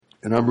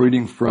and I'm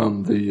reading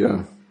from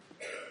the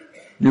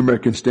New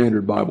American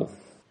Standard Bible.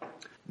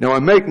 Now I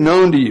make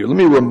known to you, let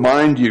me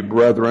remind you,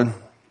 brethren,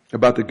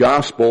 about the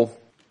gospel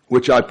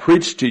which I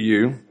preached to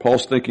you.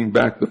 Paul's thinking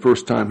back the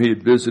first time he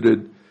had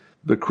visited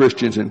the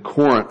Christians in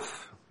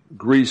Corinth,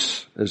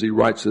 Greece, as he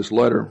writes this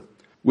letter,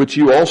 which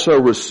you also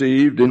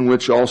received, in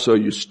which also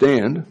you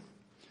stand,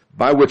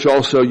 by which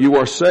also you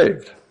are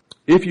saved,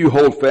 if you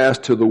hold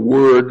fast to the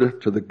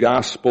word, to the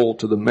gospel,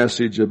 to the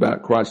message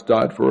about Christ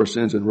died for our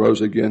sins and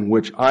rose again,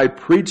 which I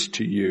preached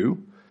to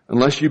you,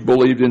 unless you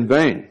believed in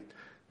vain.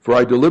 For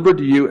I delivered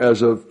to you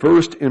as of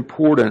first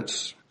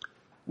importance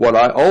what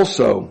I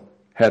also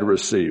had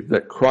received,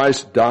 that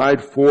Christ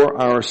died for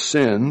our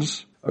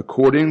sins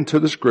according to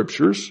the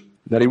Scriptures,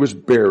 that he was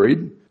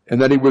buried,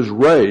 and that he was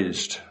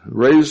raised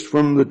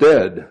from the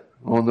dead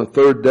on the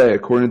third day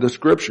according to the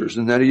Scriptures,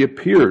 and that he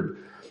appeared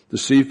to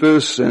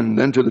Cephas and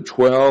then to the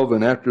 12,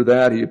 and after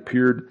that he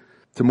appeared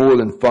to more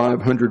than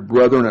 500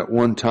 brethren at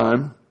one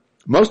time,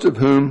 most of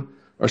whom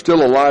are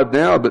still alive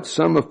now, but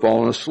some have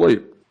fallen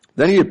asleep.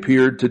 Then he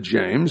appeared to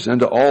James and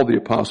to all the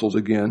apostles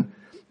again,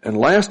 and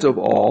last of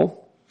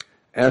all,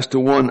 as to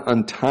one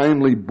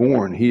untimely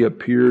born, he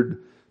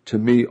appeared to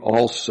me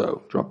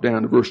also. Drop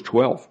down to verse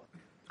 12.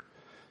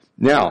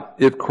 Now,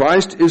 if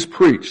Christ is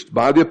preached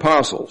by the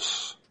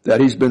apostles that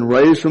he's been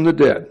raised from the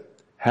dead,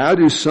 how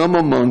do some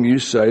among you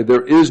say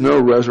there is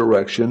no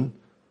resurrection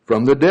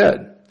from the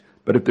dead?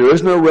 But if there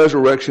is no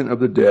resurrection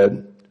of the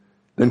dead,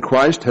 then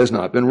Christ has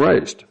not been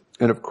raised.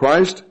 And if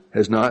Christ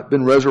has not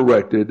been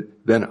resurrected,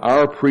 then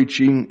our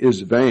preaching is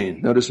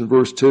vain. Notice in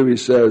verse 2 he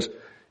says,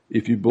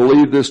 if you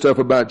believe this stuff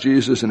about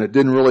Jesus and it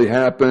didn't really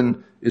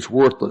happen, it's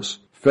worthless.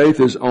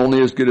 Faith is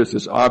only as good as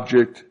its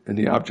object, and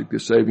the object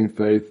of saving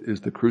faith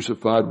is the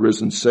crucified,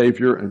 risen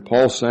Savior. And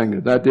Paul's saying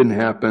if that didn't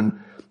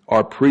happen,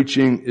 our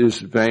preaching is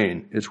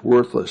vain. It's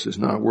worthless. It's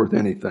not worth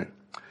anything.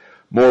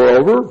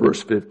 Moreover,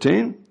 verse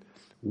 15,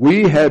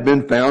 we have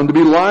been found to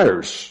be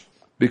liars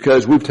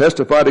because we've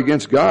testified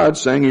against God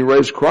saying he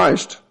raised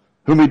Christ,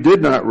 whom he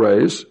did not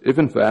raise, if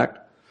in fact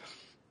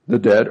the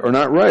dead are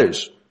not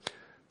raised.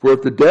 For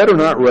if the dead are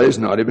not raised,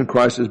 not even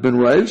Christ has been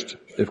raised.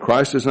 If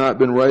Christ has not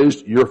been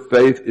raised, your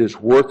faith is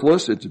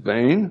worthless. It's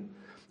vain.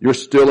 You're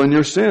still in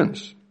your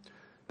sins.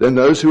 Then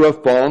those who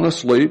have fallen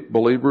asleep,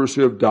 believers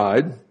who have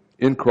died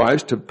in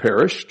Christ, have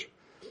perished.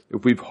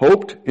 If we've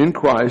hoped in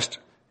Christ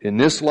in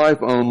this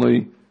life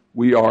only,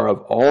 we are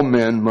of all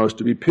men most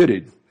to be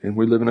pitied. And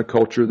we live in a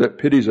culture that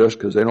pities us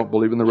because they don't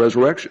believe in the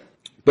resurrection.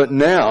 But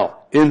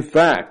now, in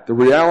fact, the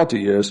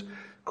reality is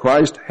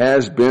Christ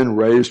has been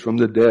raised from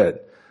the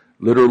dead.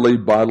 Literally,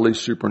 bodily,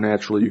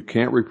 supernaturally. You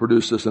can't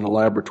reproduce this in a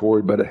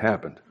laboratory, but it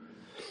happened.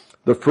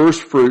 The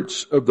first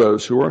fruits of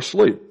those who are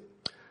asleep.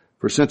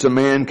 For since a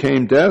man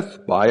came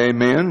death by a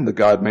man, the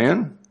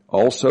God-man,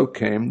 also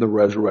came the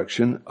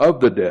resurrection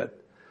of the dead.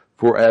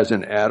 For as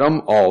in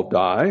Adam all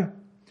die,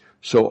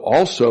 so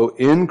also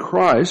in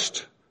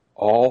Christ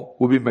all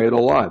will be made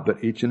alive,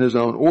 but each in his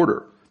own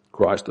order.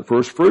 Christ the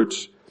first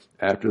fruits.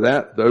 After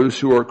that, those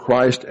who are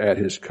Christ at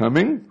his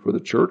coming for the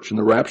church and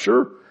the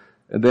rapture.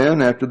 And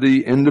then after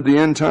the end of the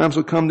end times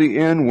will come the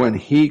end when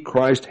he,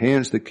 Christ,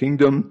 hands the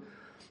kingdom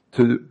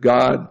to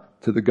God,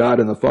 to the God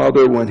and the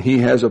Father, when he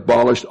has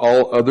abolished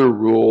all other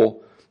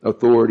rule,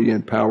 authority,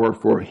 and power.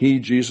 For he,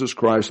 Jesus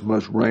Christ,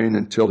 must reign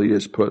until he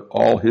has put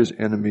all his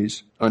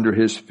enemies under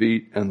his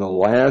feet. And the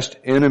last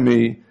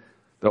enemy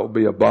that will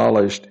be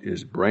abolished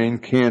is brain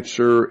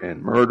cancer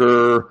and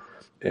murder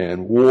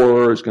and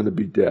war is going to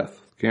be death.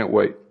 Can't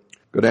wait.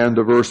 Go down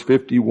to verse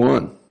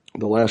 51.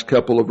 The last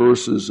couple of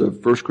verses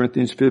of 1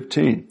 Corinthians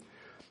 15.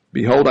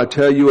 Behold, I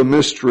tell you a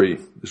mystery.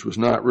 This was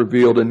not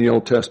revealed in the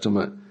Old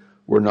Testament.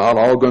 We're not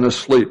all going to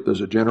sleep.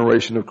 There's a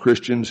generation of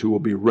Christians who will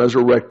be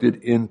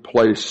resurrected in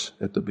place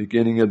at the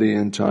beginning of the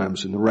end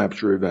times in the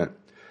rapture event.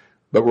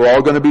 But we're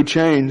all going to be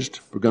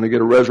changed. We're going to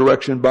get a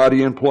resurrection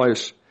body in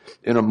place.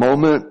 In a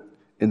moment,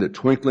 in the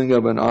twinkling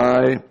of an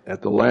eye,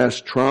 at the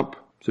last trump.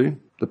 See?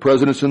 The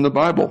president's in the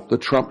Bible. The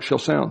trump shall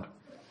sound.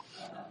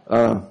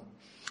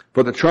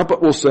 For the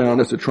trumpet will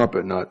sound, it's a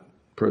trumpet, not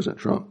President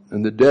Trump.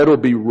 And the dead will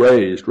be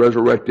raised,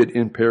 resurrected,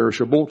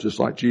 imperishable, just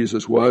like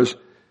Jesus was.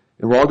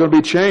 And we're all going to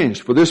be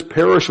changed. For this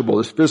perishable,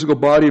 this physical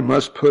body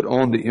must put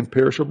on the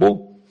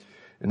imperishable,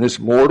 and this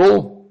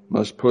mortal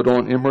must put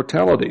on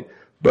immortality.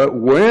 But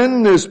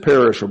when this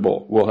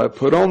perishable will have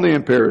put on the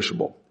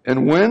imperishable,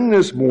 and when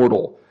this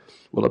mortal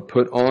will have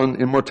put on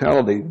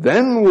immortality,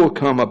 then will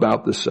come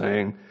about the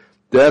saying,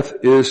 death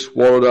is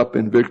swallowed up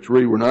in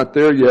victory. We're not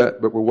there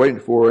yet, but we're waiting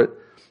for it.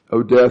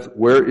 O death,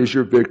 where is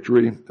your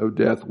victory? O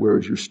death, where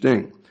is your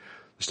sting?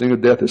 The sting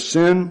of death is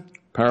sin.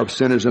 Power of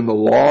sin is in the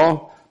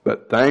law.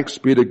 But thanks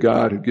be to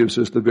God who gives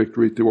us the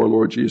victory through our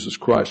Lord Jesus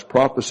Christ.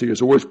 Prophecy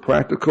is always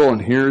practical,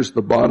 and here's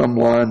the bottom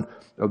line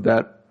of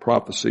that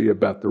prophecy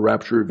about the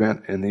rapture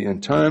event and the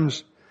end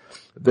times.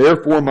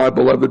 Therefore, my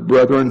beloved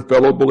brethren,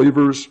 fellow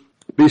believers,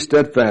 be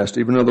steadfast,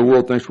 even though the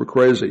world thinks we're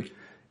crazy.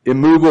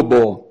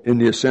 Immovable in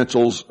the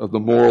essentials of the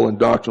moral and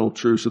doctrinal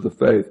truths of the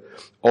faith.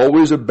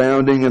 Always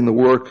abounding in the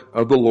work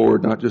of the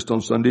Lord, not just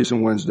on Sundays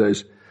and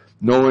Wednesdays.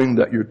 knowing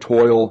that your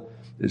toil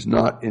is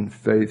not in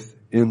faith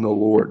in the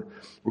Lord.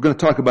 We're going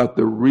to talk about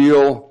the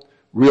real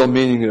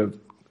meaning of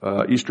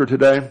Easter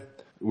today,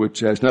 which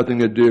has nothing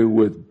to do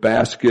with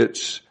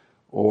baskets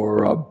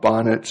or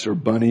bonnets or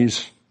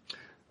bunnies,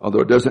 although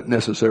it doesn't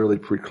necessarily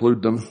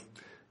preclude them.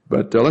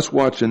 But let's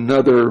watch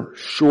another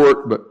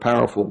short but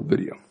powerful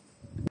video.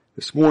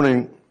 This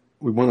morning,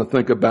 we want to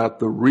think about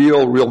the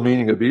real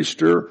meaning of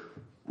Easter,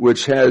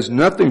 which has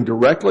nothing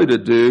directly to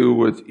do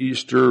with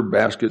Easter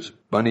baskets,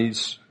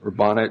 bunnies, or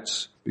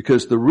bonnets,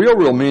 because the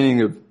real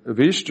meaning of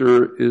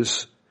Easter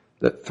is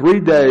that 3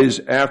 days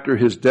after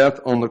his death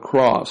on the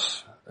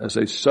cross, as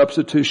a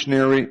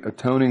substitutionary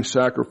atoning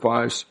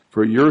sacrifice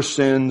for your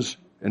sins,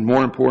 and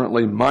more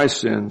importantly, my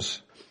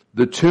sins,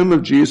 the tomb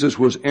of Jesus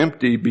was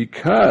empty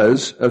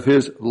because of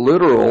his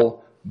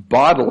literal,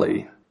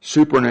 bodily,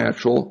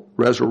 supernatural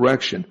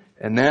resurrection.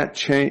 And that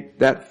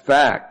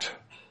fact,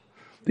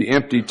 the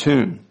empty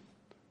tomb,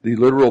 the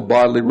literal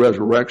bodily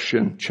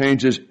resurrection,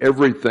 changes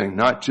everything,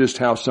 not just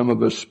how some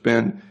of us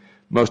spend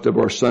most of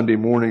our Sunday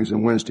mornings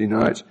and Wednesday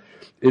nights.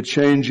 It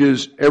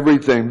changes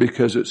everything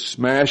because it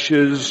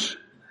smashes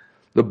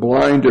the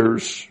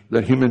blinders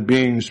that human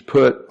beings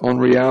put on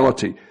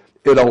reality.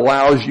 It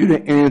allows you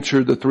to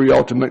answer the 3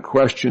 ultimate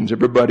questions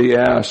everybody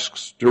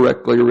asks,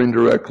 directly or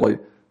indirectly.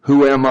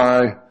 Who am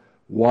I?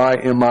 Why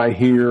am I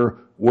here?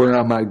 Where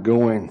am I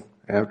going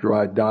after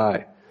I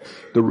die?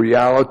 The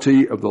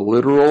reality of the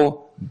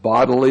literal,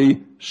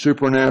 bodily,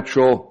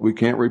 supernatural, we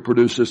can't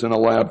reproduce this in a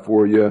lab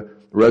for you,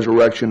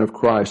 resurrection of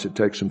Christ. It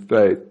takes some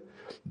faith.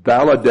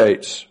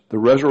 The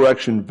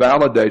resurrection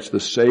validates the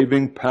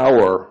saving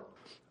power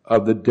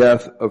of the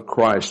death of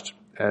Christ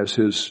as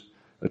his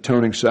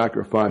atoning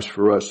sacrifice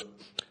for us.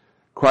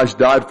 Christ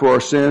died for our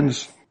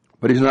sins,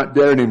 but he's not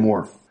dead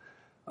anymore.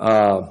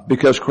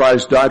 Because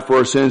Christ died for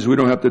our sins, we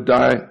don't have to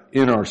die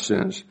in our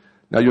sins.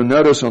 Now you'll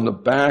notice on the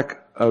back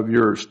of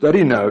your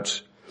study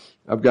notes,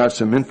 I've got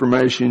some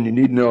information you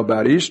need to know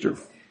about Easter.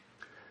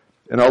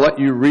 And I'll let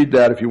you read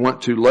that if you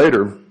want to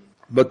later.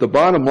 But the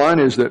bottom line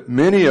is that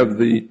many of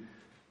the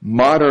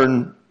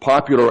modern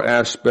popular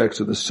aspects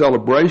of the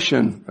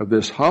celebration of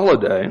this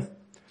holiday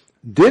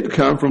did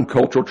come from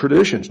cultural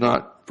traditions,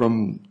 not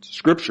from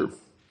Scripture.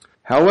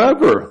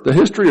 However, the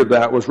history of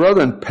that was rather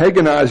than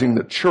paganizing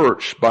the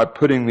church by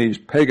putting these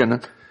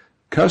pagan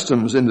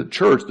customs in the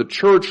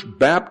church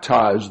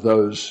baptized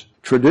those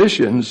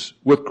traditions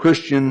with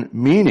Christian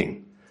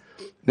meaning.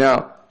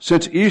 Now,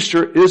 since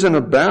Easter isn't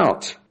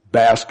about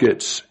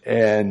baskets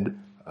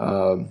and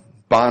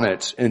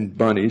bonnets and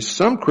bunnies,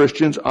 some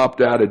Christians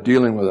opt out of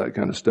dealing with that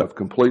kind of stuff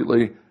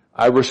completely.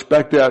 I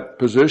respect that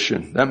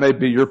position. That may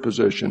be your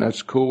position.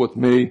 That's cool with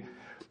me.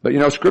 But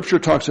Scripture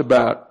talks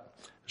about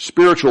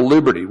spiritual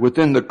liberty.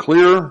 Within the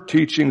clear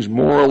teachings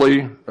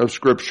morally of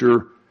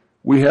Scripture,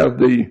 we have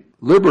the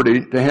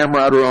liberty to hammer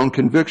out our own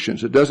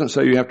convictions. It doesn't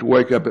say you have to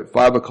wake up at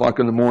 5 o'clock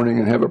in the morning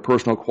and have a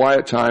personal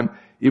quiet time,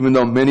 even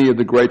though many of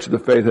the greats of the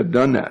faith have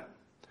done that.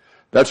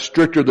 That's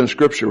stricter than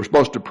Scripture. We're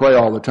supposed to pray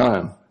all the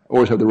time.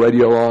 Always have the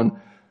radio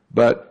on.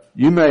 But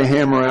you may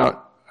hammer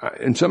out,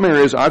 in some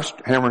areas I've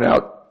hammered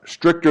out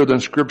stricter than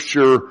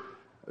Scripture,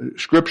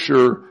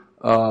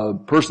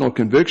 personal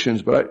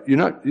convictions, but you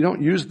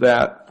don't use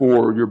that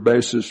for your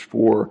basis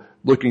for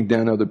looking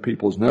down other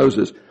people's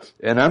noses.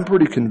 And I'm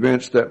pretty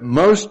convinced that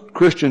most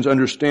Christians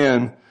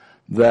understand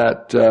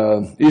that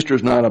Easter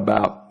is not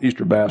about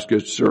Easter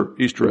baskets or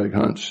Easter egg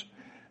hunts.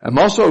 I'm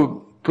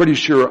also pretty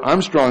sure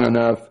I'm strong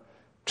enough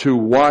to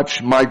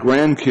watch my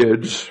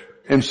grandkids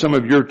and some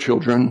of your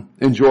children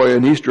enjoy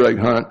an Easter egg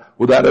hunt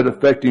without it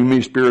affecting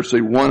me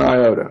spiritually one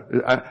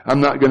iota.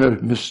 I'm not going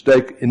to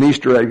mistake an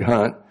Easter egg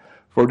hunt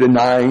for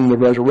denying the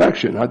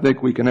resurrection. I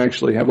think we can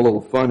actually have a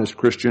little fun as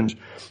Christians,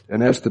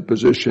 and that's the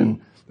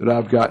position that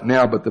I've got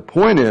now. But the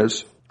point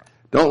is,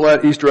 don't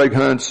let Easter egg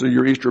hunts or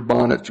your Easter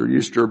bonnets or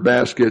Easter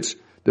baskets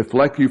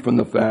deflect you from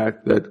the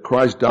fact that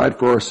Christ died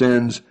for our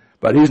sins,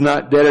 but he's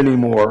not dead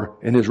anymore,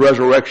 and his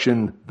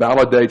resurrection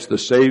validates the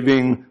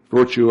saving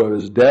virtue of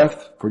his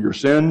death for your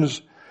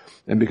sins.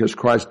 And because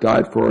Christ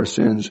died for our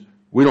sins,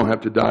 we don't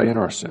have to die in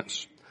our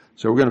sins.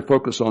 So we're going to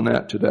focus on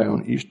that today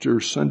on Easter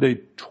Sunday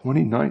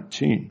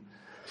 2019.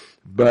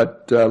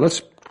 But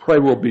let's pray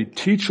we'll be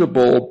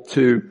teachable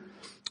to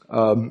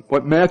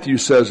what Matthew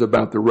says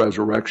about the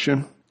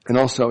resurrection. And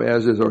also,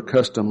 as is our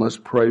custom, let's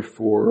pray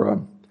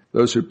for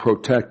those who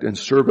protect and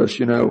serve us.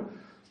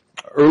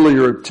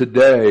 Earlier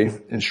today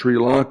in Sri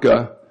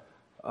Lanka,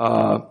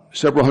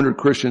 several hundred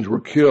Christians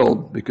were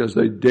killed because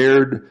they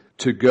dared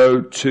to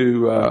go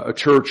to a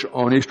church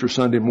on Easter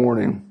Sunday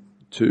morning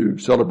to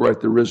celebrate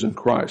the risen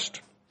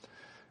Christ.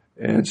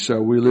 And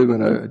so we live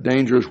in a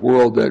dangerous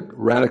world that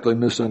radically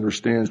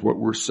misunderstands what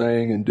we're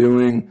saying and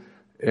doing,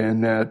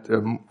 and that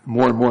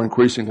more and more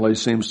increasingly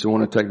seems to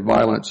want to take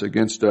violence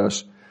against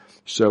us.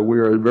 So we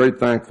are very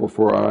thankful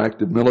for our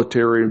active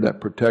military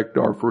that protect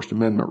our First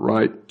Amendment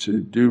right to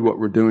do what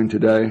we're doing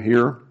today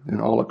here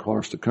and all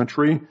across the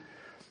country.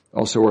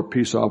 Also our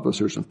peace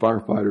officers and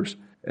firefighters.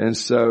 And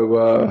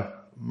so,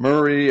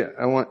 Murray,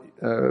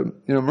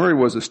 Murray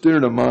was a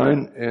student of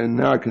mine, and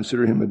now I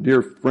consider him a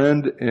dear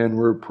friend, and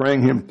we're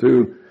praying him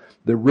through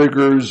the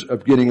rigors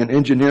of getting an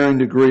engineering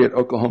degree at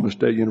Oklahoma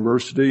State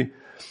University.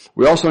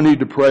 We also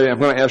need to pray, I'm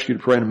going to ask you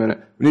to pray in a minute,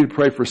 we need to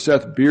pray for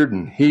Seth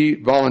Bearden. He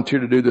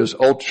volunteered to do this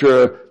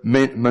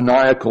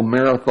ultra-maniacal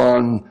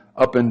marathon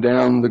up and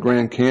down the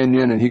Grand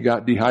Canyon, and he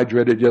got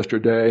dehydrated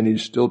yesterday, and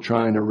he's still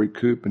trying to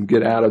recoup and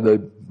get out of the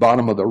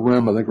bottom of the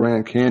rim of the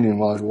Grand Canyon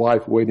while his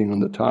wife waiting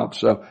on the top.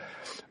 So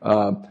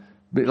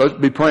let's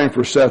be praying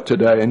for Seth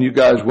today. And you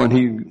guys, when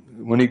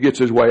he gets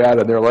his way out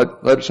of there,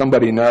 let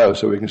somebody know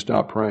so we can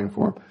stop praying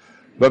for him.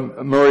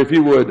 But Murray, if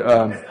you would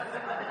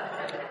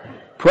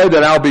pray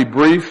that I'll be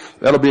brief.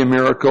 That'll be a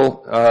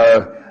miracle.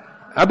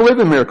 I believe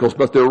in miracles,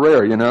 but they're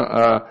rare,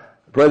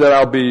 Pray that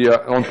I'll be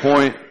on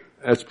point.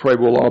 Let's pray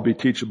we'll all be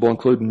teachable,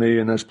 including me,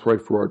 and let's pray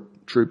for our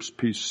troops,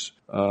 peace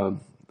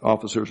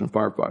officers, and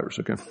firefighters.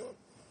 Okay.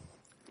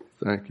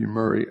 Thank you,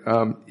 Murray.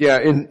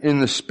 In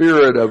the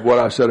spirit of what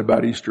I said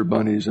about Easter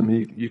bunnies, I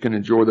mean, you can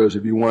enjoy those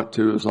if you want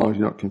to, as long as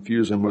you don't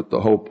confuse them with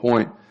the whole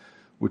point,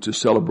 which is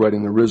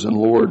celebrating the risen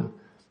Lord.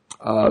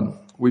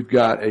 We've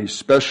got a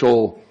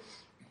special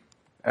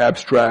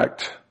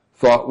abstract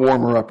thought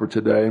warmer upper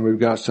today, and we've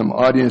got some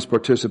audience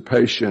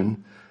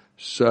participation.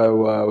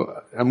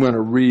 So I'm going to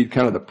read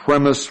kind of the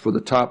premise for the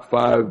top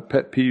 5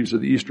 pet peeves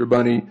of the Easter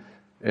Bunny,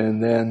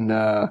 and then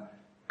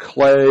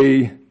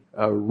Clay,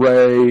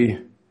 Ray,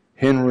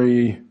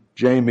 Henry,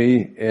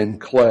 Jamie,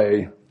 and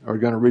Clay are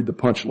going to read the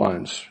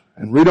punchlines.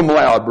 And read them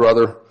loud,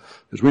 brother,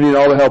 because we need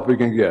all the help we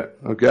can get,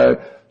 okay?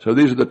 So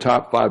these are the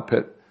top 5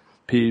 pet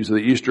peeves of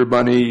the Easter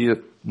Bunny.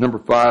 Number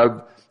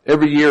 5,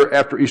 every year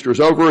after Easter is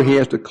over, he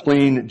has to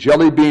clean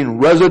jelly bean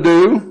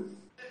residue.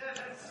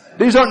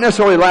 These aren't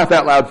necessarily laugh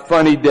out loud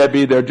funny,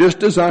 Debbie. They're just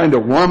designed to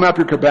warm up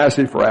your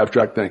capacity for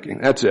abstract thinking.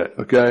 That's it,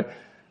 okay?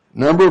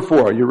 Number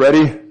 4, you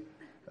ready,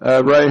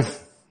 Ray?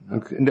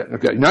 Okay,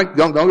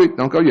 don't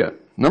go yet.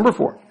 Number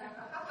 4.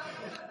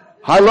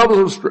 High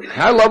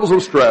levels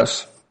of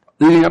stress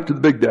leading up to the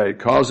big day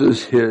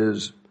causes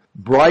his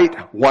bright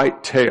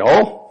white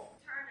tail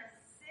turn a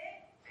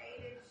sick,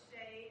 faded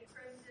shade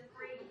crimson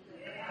green.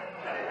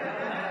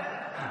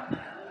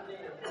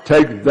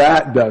 Take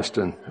that,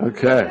 Dustin.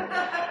 Okay.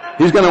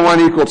 He's going to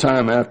want equal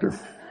time after.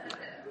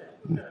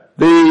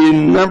 The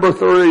number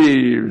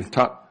 3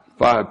 top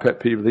 5 pet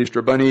peeve of the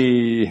Easter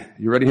Bunny.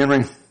 You ready,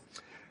 Henry?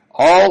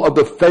 All of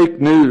the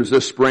fake news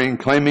this spring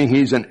claiming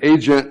he's an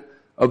agent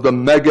of the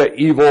mega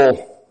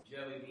evil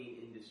jelly bean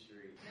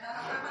industry.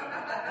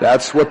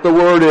 That's what the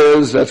word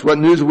is. That's what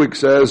Newsweek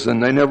says,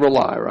 and they never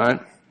lie, right?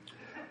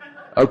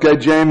 Okay,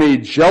 Jamie,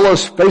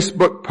 jealous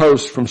Facebook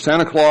posts from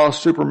Santa Claus,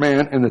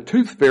 Superman, and the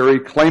Tooth Fairy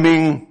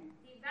claiming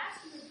The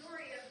vast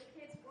majority of the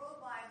kids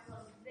worldwide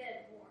was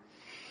dead born.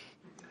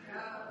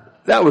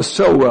 that was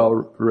so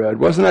well read.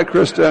 Wasn't that,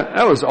 Krista?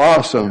 That was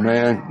awesome,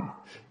 man.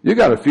 You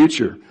got a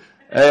future.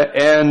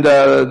 And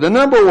the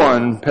number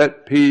 1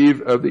 pet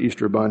peeve of the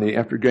Easter Bunny,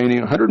 after gaining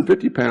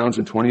 150 pounds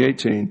in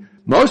 2018,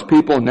 most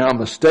people now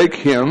mistake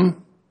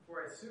him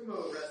For a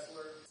sumo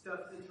wrestler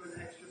stuffed into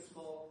an extra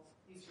small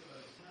Easter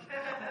bunny.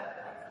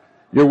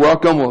 You're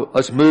welcome. Well,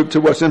 let's move to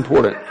what's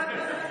important.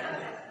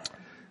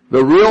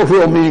 The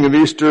real meaning of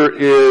Easter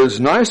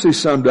is nicely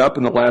summed up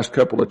in the last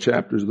couple of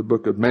chapters of the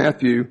book of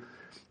Matthew.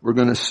 We're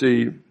going to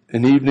see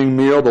an evening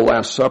meal, the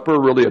Last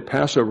Supper, really a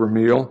Passover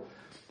meal,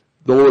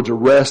 the Lord's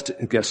arrest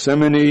in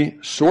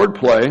Gethsemane, sword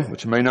play,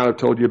 which I may not have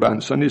told you about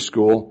in Sunday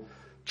school,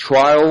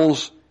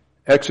 trials,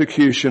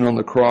 execution on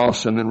the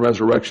cross, and then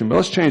resurrection. But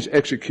let's change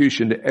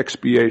execution to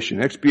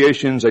expiation.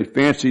 Expiation is a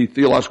fancy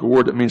theological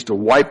word that means to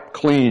wipe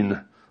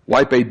clean,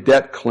 wipe a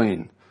debt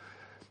clean.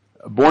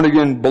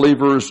 Born-again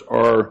believers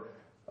are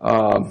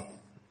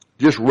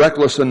just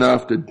reckless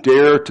enough to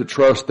dare to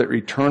trust their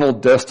eternal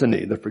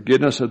destiny, the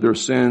forgiveness of their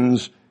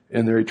sins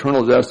and their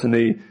eternal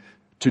destiny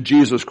to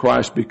Jesus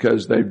Christ,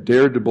 because they've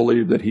dared to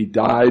believe that He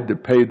died to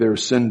pay their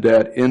sin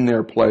debt in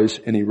their place,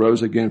 and He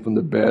rose again from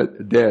the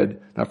dead,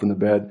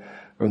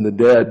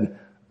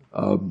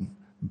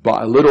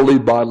 literally,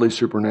 bodily,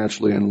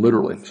 supernaturally, and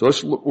literally. So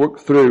let's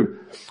work through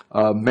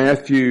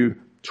Matthew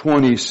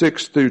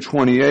 26 through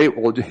 28.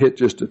 We'll hit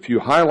just a few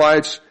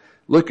highlights.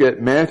 Look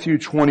at Matthew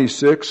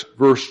 26,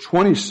 verse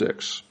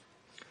 26.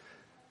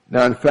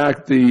 Now, in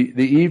fact, the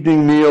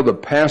evening meal, the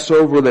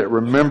Passover that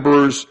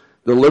remembers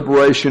the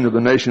liberation of the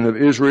nation of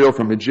Israel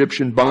from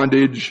Egyptian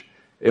bondage,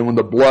 and when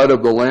the blood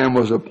of the Lamb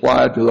was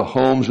applied to the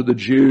homes of the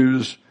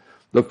Jews,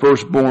 the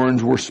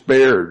firstborns were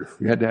spared.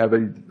 You had to have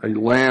a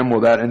lamb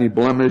without any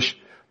blemish.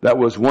 That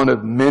was one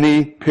of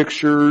many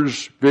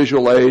pictures,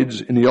 visual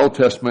aids in the Old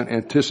Testament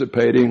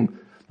anticipating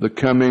the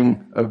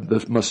coming of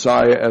the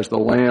Messiah as the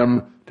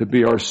Lamb to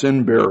be our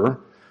sin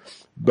bearer.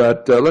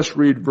 But let's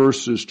read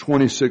verses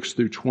 26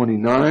 through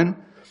 29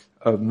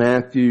 of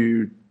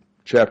Matthew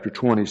chapter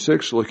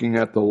 26, looking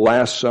at the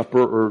Last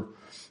Supper, or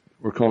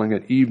we're calling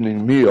it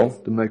evening meal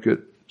to make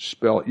it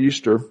spell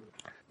Easter.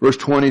 Verse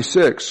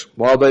 26,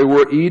 while they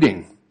were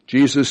eating,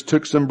 Jesus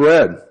took some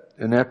bread,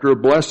 and after a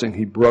blessing,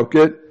 He broke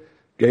it,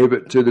 gave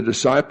it to the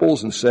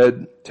disciples, and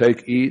said,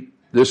 "Take, eat,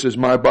 this is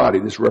my body.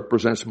 This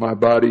represents my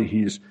body.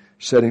 He's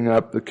setting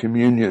up the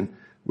communion,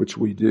 which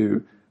we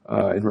do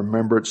in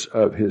remembrance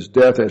of his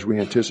death as we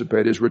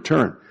anticipate his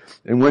return.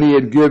 And when he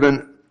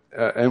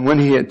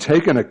had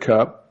taken a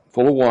cup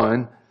full of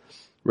wine,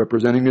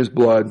 representing his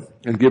blood,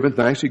 and given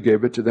thanks, he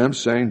gave it to them,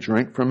 saying,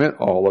 drink from it,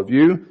 all of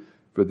you,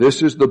 for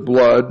this is the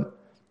blood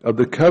of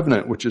the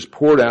covenant, which is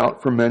poured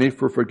out for many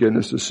for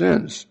forgiveness of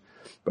sins.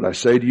 But I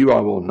say to you, I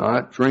will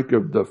not drink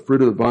of the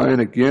fruit of the vine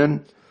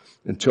again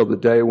until the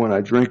day when I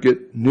drink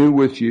it new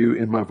with you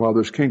in my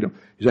Father's kingdom.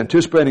 He's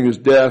anticipating his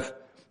death,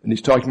 and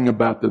he's talking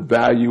about the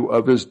value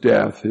of his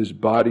death, his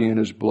body and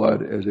his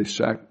blood as a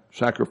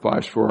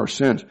sacrifice for our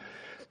sins.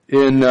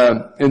 In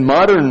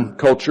modern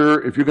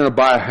culture, if you're going to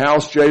buy a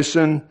house,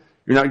 Jason,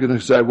 you're not going to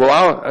say,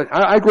 well,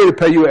 I agree to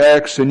pay you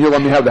X and you'll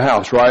let me have the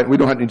house, right? We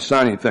don't have to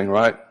sign anything,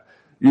 right?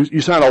 You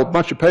sign a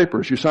bunch of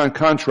papers. You sign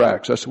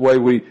contracts. That's the way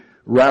we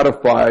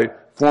ratify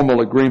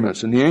formal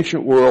agreements. In the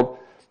ancient world,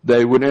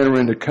 they would enter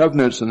into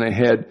covenants, and they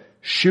had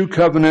shoe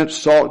covenants,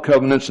 salt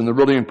covenants, and the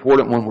really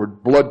important one were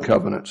blood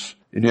covenants.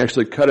 And you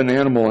actually cut an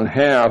animal in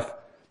half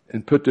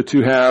and put the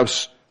two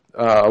halves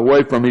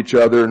away from each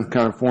other and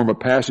kind of form a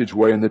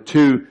passageway, and the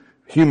two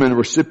human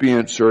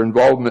recipients or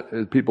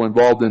people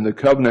involved in the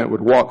covenant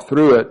would walk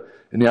through it,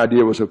 and the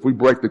idea was if we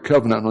break the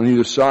covenant on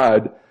either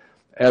side,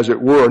 as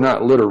it were,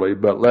 not literally,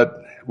 but let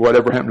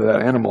whatever happened to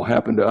that animal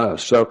happen to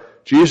us. So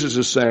Jesus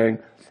is saying,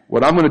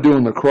 what I'm going to do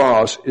on the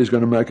cross is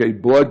going to make a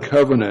blood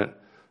covenant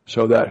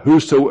so that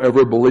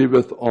whosoever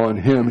believeth on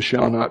him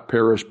shall not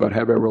perish but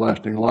have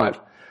everlasting life.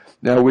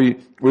 Now we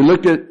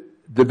look at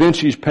Da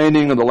Vinci's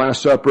painting of the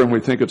Last Supper and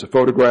we think it's a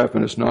photograph,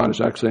 and it's not. It's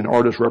actually an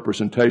artist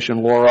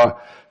representation,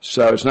 Laura.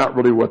 So it's not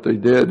really what they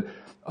did.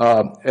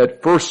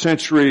 At first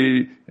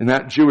century, in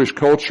that Jewish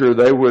culture,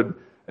 they would,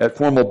 at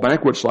formal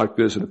banquets like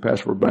this, at a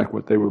Passover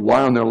banquet, they would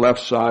lie on their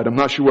left side. I'm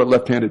not sure what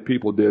left-handed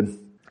people did.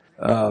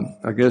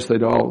 I guess they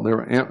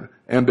were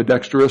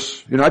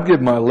ambidextrous. I'd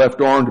give my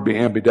left arm to be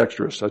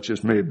ambidextrous. That's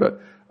just me, but,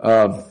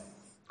 I'm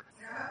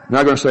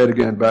not going to say it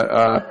again,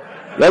 but,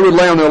 they would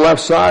lay on their left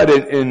side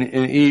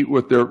and eat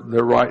with their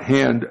right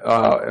hand,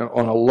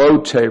 on a low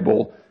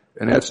table.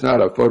 And that's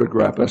not a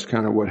photograph. That's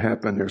kind of what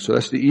happened there. So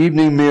that's the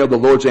evening meal. The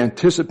Lord's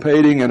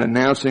anticipating and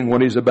announcing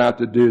what he's about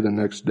to do the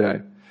next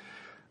day.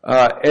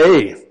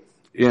 A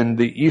in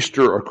the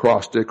Easter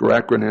acrostic or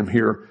acronym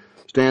here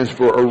stands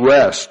for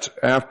arrest.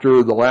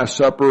 After the Last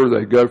Supper,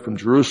 they go from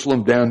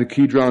Jerusalem down to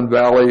Kidron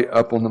Valley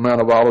up on the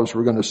Mount of Olives.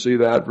 We're going to see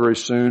that very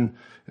soon.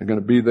 They're going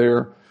to be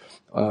there.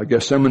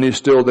 Gethsemane is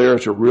still there.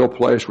 It's a real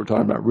place. We're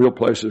talking about real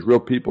places, real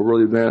people,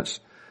 real events.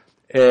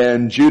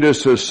 And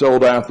Judas has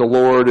sold out the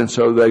Lord, and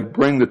so they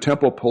bring the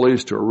temple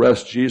police to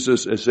arrest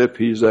Jesus as if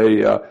he's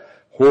a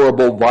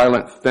horrible,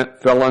 violent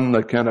felon.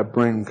 They kind of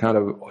bring kind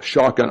of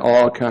shock and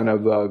awe, kind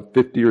of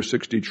 50 or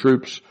 60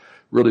 troops,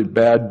 really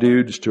bad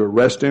dudes, to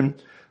arrest him.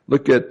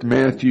 Look at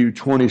Matthew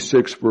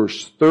 26,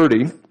 verse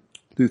 30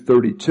 through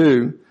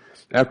 32.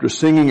 After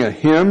singing a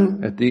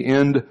hymn at the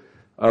end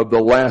of the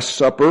Last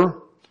Supper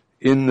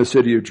in the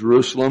city of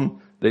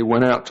Jerusalem, they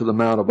went out to the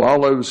Mount of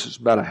Olives. It's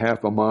about a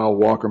half a mile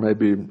walk, or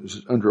maybe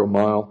under a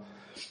mile.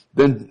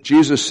 Then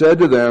Jesus said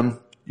to them,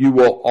 you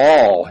will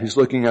all, he's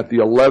looking at the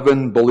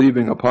 11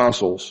 believing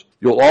apostles,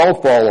 you'll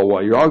all fall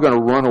away. You're all going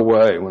to run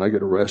away when I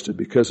get arrested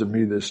because of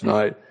me this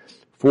night.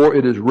 For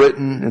it is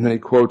written, and then he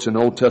quotes an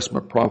Old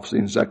Testament prophecy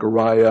in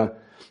Zechariah,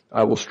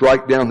 I will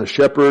strike down the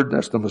shepherd,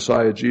 that's the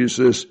Messiah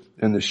Jesus,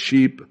 and the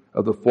sheep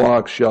of the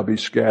flock shall be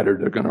scattered.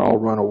 They're going to all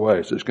run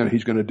away. So he's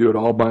going to do it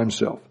all by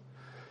himself.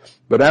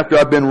 But after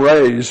I've been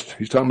raised,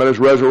 he's talking about his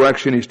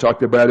resurrection, he's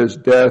talked about his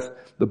death,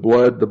 the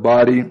blood, the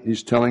body.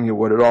 He's telling you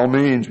what it all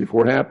means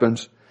before it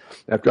happens.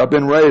 After I've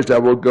been raised, I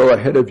will go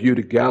ahead of you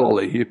to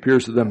Galilee. He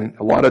appears to them in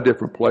a lot of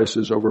different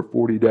places over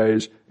 40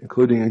 days,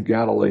 including in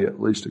Galilee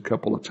at least a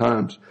couple of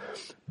times.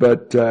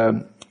 But,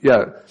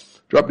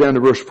 drop down to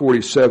verse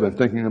 47,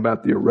 thinking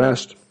about the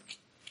arrest.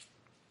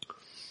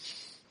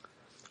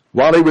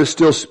 While he was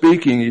still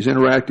speaking, he's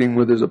interacting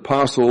with his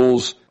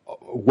apostles,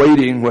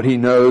 waiting what he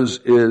knows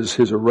is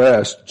his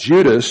arrest.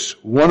 Judas,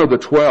 one of the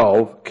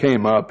 12,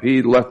 came up.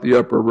 He left the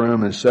upper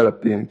room and set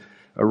up the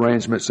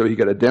arrangement so he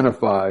could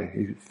identify.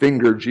 He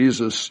fingered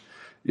Jesus,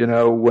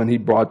 when he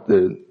brought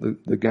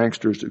the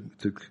gangsters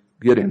to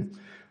get him.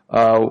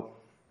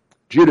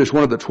 Judas,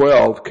 one of the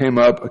 12, came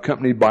up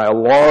accompanied by a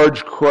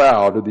large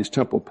crowd of these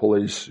temple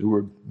police who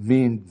were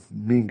mean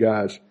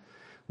guys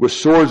with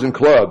swords and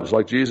clubs,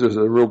 like Jesus is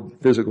a real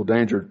physical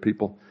danger to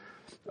people,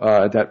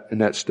 in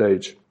that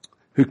stage,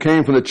 who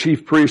came from the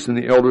chief priests and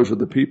the elders of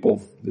the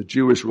people, the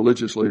Jewish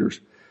religious leaders.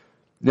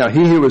 Now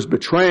he who was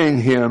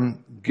betraying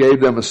him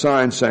gave them a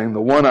sign saying,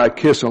 the one I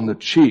kiss on the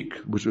cheek,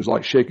 which was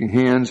like shaking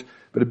hands,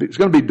 but it's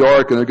going to be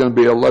dark and there are going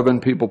to be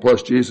 11 people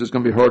plus Jesus. It's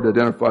going to be hard to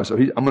identify. So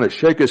I'm going to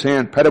shake his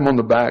hand, pat him on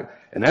the back,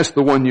 and that's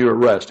the one you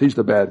arrest. He's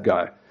the bad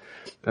guy.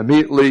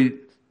 Immediately,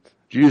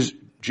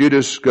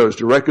 Judas goes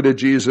directly to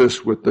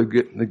Jesus with the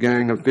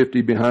gang of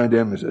 50 behind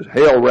him and says,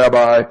 Hail,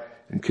 Rabbi,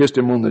 and kissed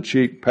him on the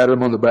cheek, patted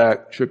him on the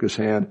back, shook his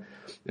hand.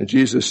 And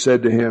Jesus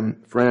said to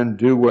him, Friend,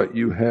 do what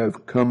you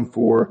have come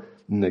for.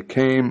 And they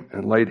came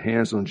and laid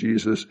hands on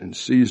Jesus and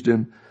seized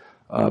him.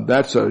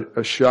 That's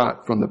a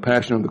shot from the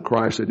Passion of the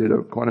Christ. They did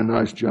quite a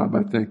nice job,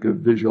 I think, of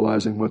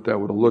visualizing what that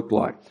would have looked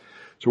like.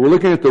 So we're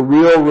looking at the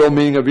real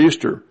meaning of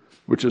Easter,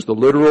 which is the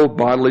literal,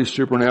 bodily,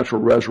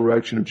 supernatural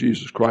resurrection of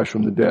Jesus Christ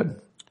from the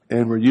dead.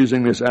 And we're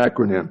using this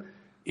acronym.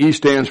 E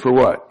stands for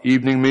what?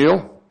 Evening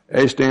meal.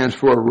 A stands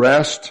for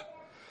arrest.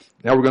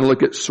 Now we're going to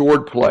look at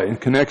sword play. In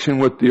connection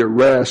with the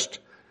arrest,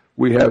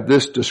 we have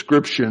this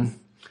description.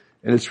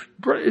 And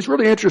it's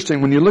really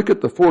interesting. When you look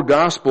at the four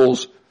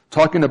Gospels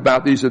talking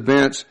about these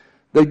events,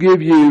 they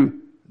give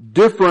you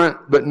different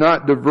but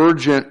not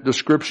divergent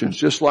descriptions.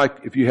 Just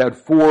like if you had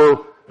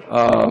four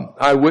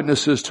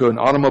eyewitnesses to an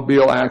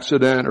automobile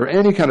accident or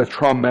any kind of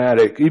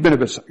traumatic, even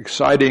if it's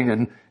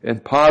exciting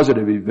and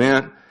positive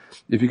event,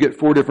 if you get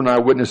four different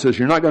eyewitnesses,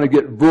 you're not going to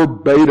get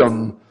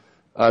verbatim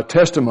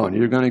testimony.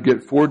 You're going to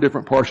get four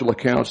different partial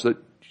accounts that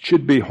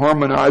should be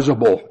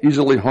harmonizable,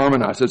 easily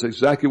harmonized. That's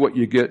exactly what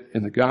you get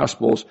in the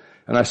Gospels.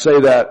 And I say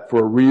that for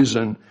a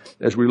reason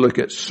as we look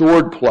at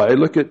sword play.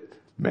 Look at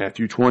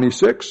Matthew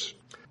 26,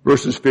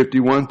 verses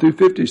 51 through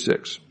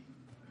 56.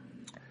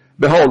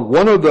 Behold,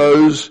 one of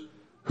those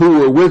who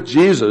were with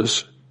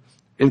Jesus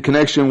in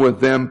connection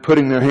with them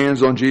putting their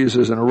hands on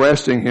Jesus and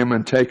arresting him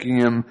and taking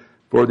him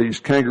for these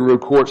kangaroo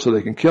courts so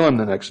they can kill him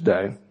the next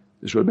day.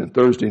 This would have been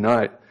Thursday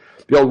night.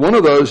 Behold, one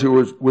of those who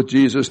was with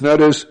Jesus,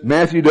 notice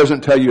Matthew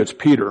doesn't tell you it's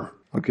Peter.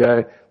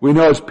 Okay? We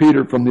know it's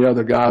Peter from the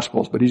other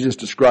Gospels, but he's just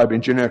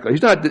describing generically.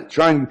 He's not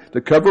trying to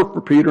cover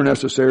for Peter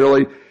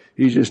necessarily.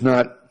 He's just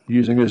not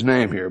using his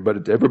name here,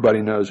 but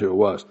everybody knows who it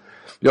was.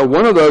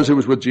 One of those who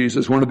was with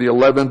Jesus, one of the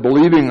 11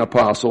 believing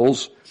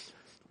apostles,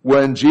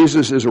 when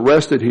Jesus is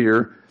arrested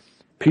here,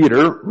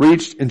 Peter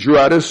reached and drew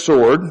out his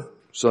sword.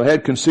 So he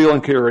had conceal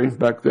and carry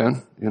back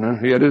then.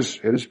 He had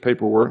his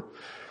paperwork.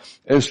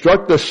 And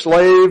struck the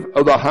slave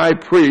of the high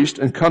priest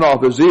and cut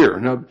off his ear.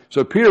 Now,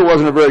 so Peter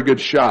wasn't a very good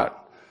shot.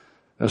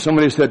 Now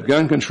somebody said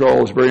gun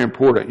control is very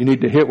important. You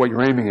need to hit what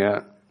you're aiming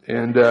at.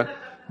 And,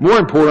 more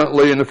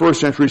importantly, in the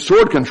first century,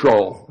 sword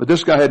control. But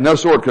this guy had no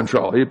sword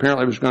control. He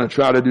apparently was going to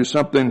try to do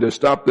something to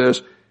stop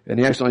this, and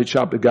he accidentally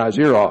chopped the guy's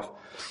ear off.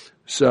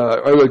 So,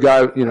 the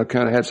guy,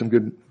 kind of had some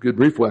good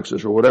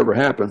reflexes or whatever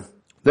happened.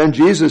 Then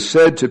Jesus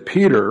said to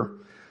Peter,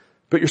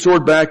 put your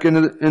sword back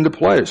into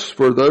place.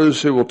 For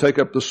those who will take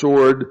up the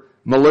sword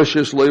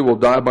maliciously will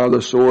die by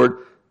the sword.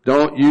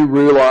 Don't you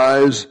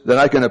realize that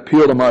I can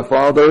appeal to my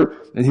Father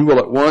and he will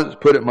at once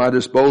put at my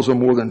disposal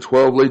more than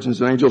 12 legions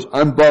of angels?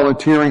 I'm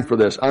volunteering for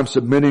this. I'm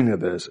submitting to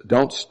this.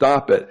 Don't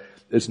stop it.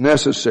 It's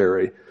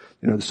necessary.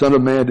 The Son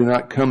of Man did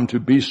not come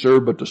to be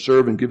served, but to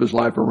serve and give his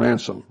life a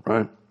ransom,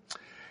 right?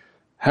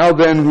 How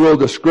then will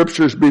the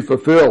scriptures be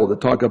fulfilled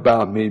that talk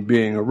about me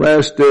being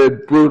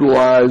arrested,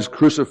 brutalized,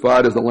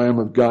 crucified as the Lamb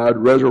of God,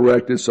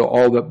 resurrected so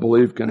all that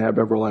believe can have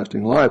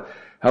everlasting life?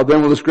 How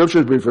then will the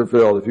scriptures be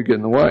fulfilled if you get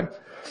in the way?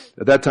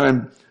 At that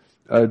time,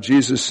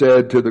 Jesus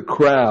said to the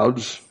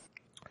crowds,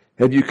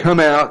 have you come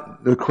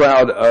out, the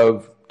crowd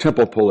of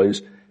temple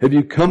police, have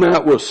you come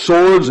out with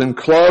swords and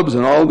clubs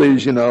and all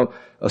these,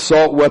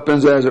 assault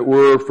weapons, as it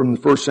were, from the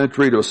first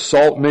century to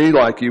assault me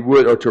like you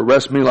would, or to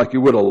arrest me like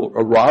you would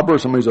a robber,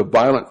 somebody who's a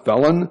violent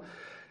felon?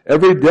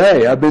 Every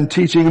day I've been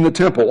teaching in the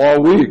temple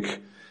all week.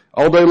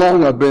 All day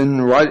long I've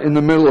been right in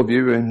the middle of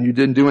you and you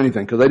didn't do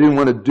anything because they didn't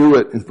want to do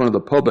it in front of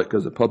the public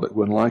because the public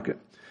wouldn't like it.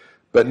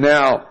 But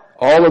now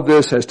all of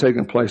this has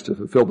taken place to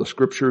fulfill the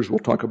scriptures. We'll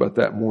talk about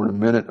that more in a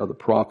minute, of the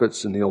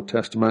prophets in the Old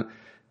Testament.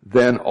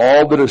 Then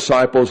all the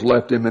disciples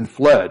left him and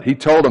fled. He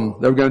told them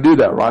they were going to do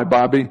that, right,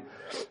 Bobby?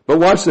 But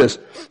watch this.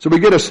 So we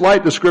get a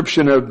slight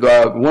description of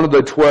one of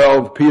the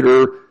 12,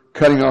 Peter,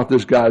 cutting off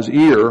this guy's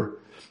ear.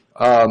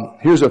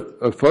 Here's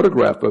a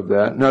photograph of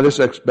that. Now this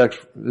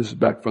is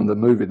back from the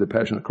movie, The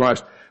Passion of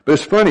Christ. But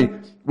it's funny.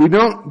 We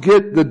don't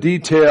get the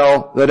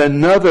detail that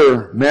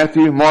another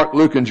Matthew, Mark,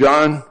 Luke, and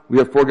John, we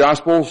have 4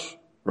 Gospels,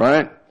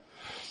 right?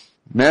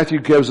 Matthew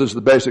gives us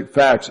the basic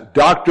facts.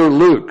 Dr.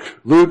 Luke,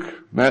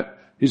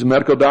 he's a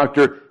medical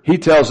doctor. He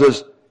tells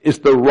us it's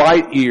the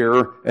right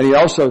ear, and he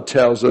also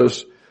tells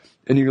us,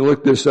 and you can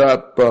look this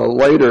up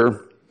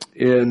later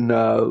in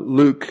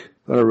Luke.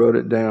 I wrote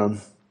it down.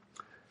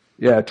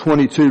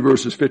 22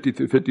 verses 50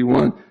 through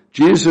 51.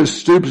 Jesus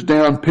stoops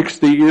down, picks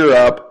the ear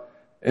up,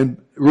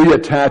 and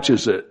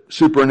reattaches it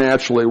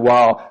supernaturally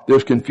while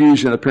there's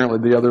confusion. Apparently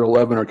the other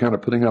 11 are kind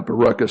of putting up a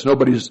ruckus.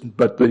 Nobody's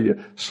but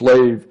the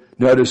slave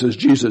notices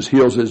Jesus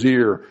heals his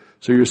ear.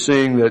 So you're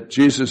seeing that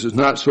Jesus is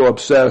not so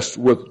obsessed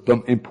with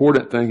the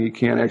important thing, he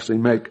can't actually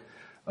make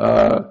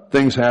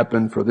things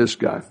happen for this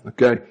guy.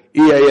 Okay?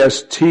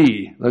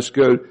 EAST. Let's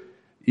go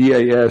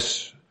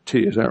EAST.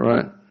 Is that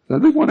right? Did I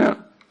leave one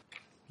out?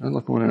 I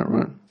left one out,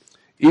 right?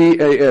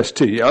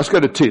 EAST. Yeah, let's go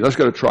to T. Let's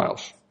go to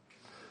trials.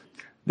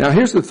 Now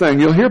here's the thing.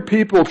 You'll hear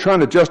people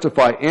trying to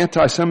justify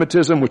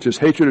anti-Semitism, which is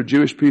hatred of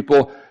Jewish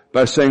people,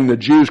 by saying the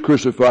Jews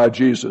crucified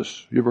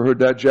Jesus. You ever heard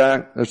that,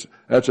 Jack?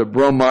 That's a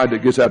bromide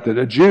that gets out there.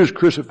 The Jews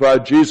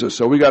crucified Jesus,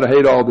 so we gotta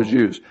hate all the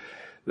Jews.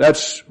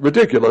 That's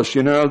ridiculous.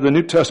 The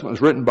New Testament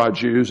was written by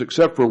Jews,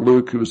 except for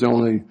Luke, who was the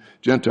only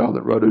Gentile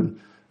that wrote it.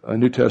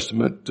 New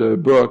Testament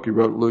book. He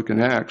wrote Luke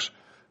and Acts.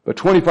 But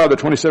 25 to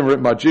 27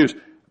 written by Jews.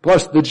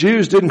 Plus, the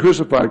Jews didn't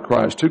crucify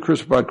Christ. Who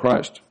crucified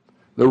Christ?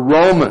 The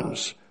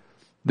Romans.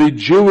 The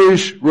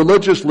Jewish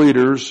religious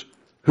leaders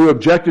who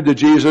objected to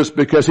Jesus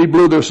because he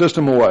blew their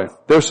system away.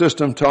 Their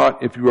system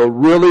taught if you were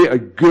really a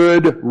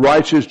good,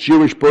 righteous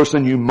Jewish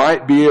person, you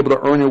might be able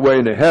to earn your way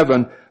into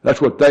heaven. That's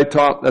what they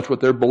taught. That's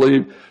what they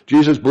believed.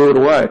 Jesus blew it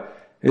away.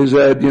 He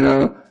said,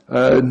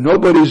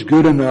 nobody's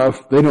good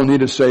enough. They don't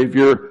need a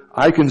Savior.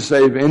 I can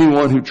save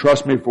anyone who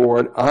trusts me for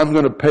it. I'm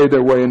going to pay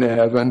their way into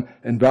heaven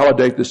and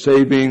validate the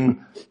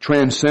saving,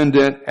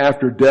 transcendent,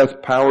 after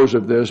death powers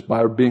of this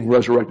by being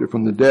resurrected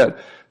from the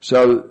dead.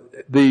 So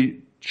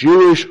the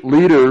Jewish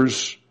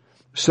leaders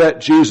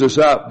set Jesus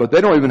up, but they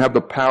don't even have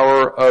the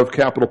power of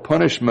capital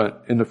punishment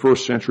in the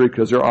first century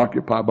because they're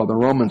occupied by the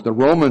Romans. The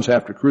Romans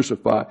have to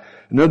crucify,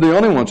 and they're the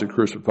only ones that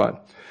crucified.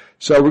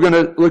 So we're going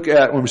to look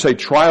at, when we say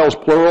trials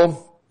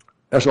plural,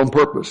 that's on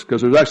purpose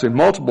because there's actually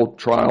multiple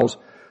trials,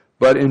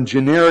 but in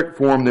generic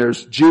form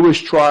there's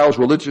Jewish trials,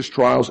 religious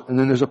trials, and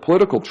then there's a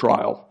political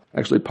trial.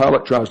 Actually,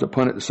 Pilate tries to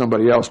punt it to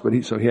somebody else, but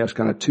he has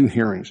kind of two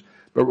hearings.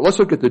 But let's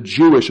look at the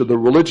Jewish or the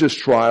religious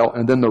trial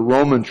and then the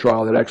Roman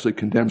trial that actually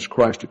condemns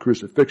Christ to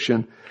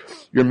crucifixion.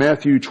 You're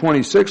Matthew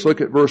 26, look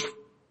at verse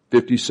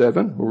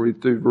 57. We'll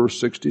read through verse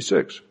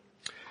 66.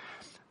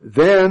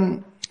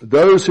 Then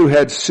those who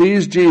had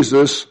seized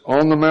Jesus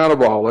on the Mount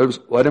of Olives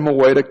led him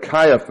away to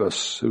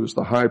Caiaphas, who was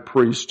the high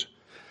priest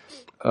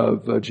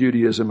of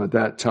Judaism at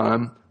that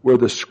time, where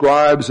the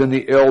scribes and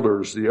the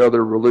elders, the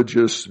other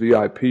religious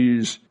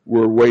VIPs,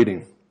 were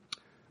waiting.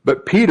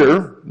 But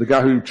Peter, the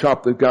guy who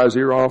chopped the guy's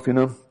ear off,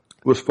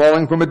 was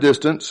falling from a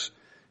distance.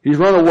 He's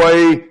run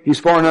away. He's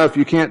far enough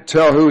you can't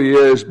tell who he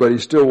is, but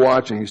he's still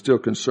watching. He's still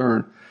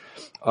concerned.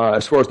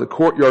 As far as the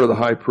courtyard of the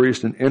high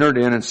priest, and entered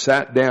in and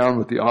sat down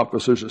with the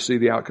officers to see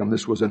the outcome.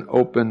 This was an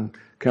open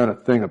kind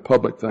of thing, a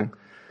public thing.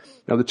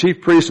 Now the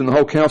chief priests and the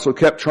whole council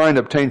kept trying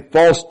to obtain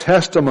false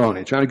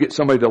testimony, trying to get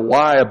somebody to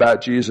lie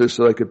about Jesus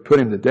so they could put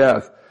him to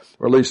death,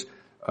 or at least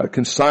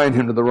consign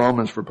him to the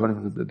Romans for putting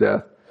him to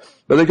death.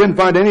 But they couldn't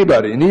find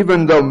anybody. And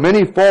even though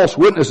many false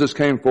witnesses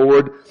came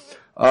forward,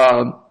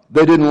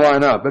 they didn't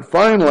line up. But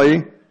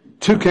finally,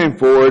 two came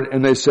forward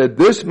and they said,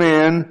 this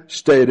man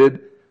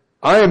stated,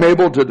 I am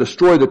able to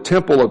destroy the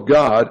temple of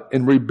God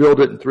and rebuild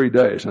it in 3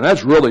 days. And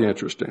that's really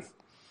interesting.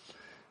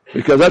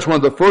 Because that's one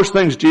of the first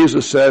things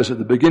Jesus says at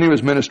the beginning of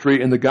his ministry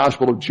in the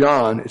Gospel of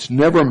John. It's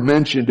never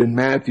mentioned in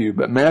Matthew,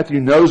 but Matthew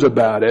knows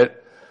about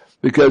it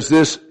because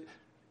this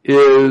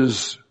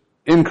is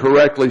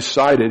incorrectly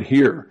cited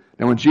here.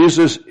 And when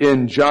Jesus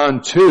in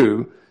John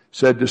 2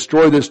 said,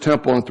 destroy this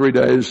temple in 3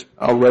 days,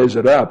 I'll raise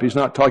it up, he's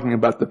not talking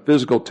about the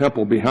physical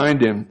temple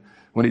behind him.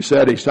 When he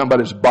said he's talking about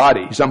his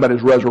body, he's talking about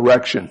his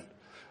resurrection.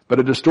 But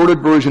a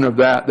distorted version of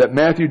that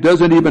Matthew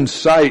doesn't even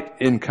cite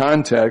in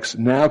context,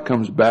 now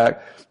comes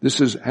back.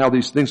 This is how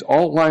these things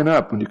all line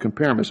up when you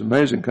compare them. It's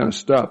amazing kind of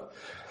stuff.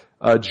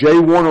 J.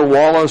 Warner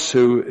Wallace,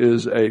 who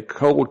is a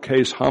cold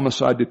case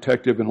homicide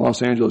detective in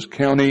Los Angeles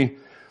County,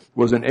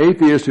 was an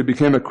atheist who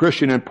became a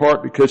Christian in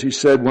part because he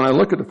said, when I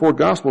look at the four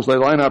Gospels, they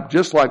line up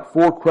just like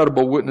four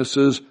credible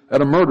witnesses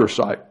at a murder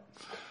site.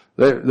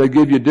 They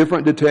give you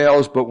different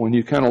details, but when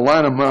you kind of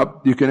line them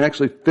up, you can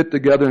actually fit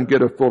together and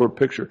get a fuller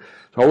picture.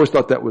 So I always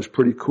thought that was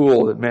pretty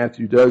cool that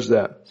Matthew does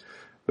that.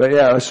 But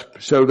yeah,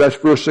 so that's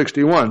verse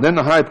 61. Then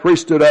the high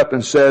priest stood up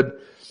and said,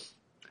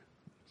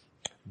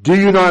 do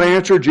you not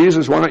answer?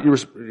 Jesus, why don't you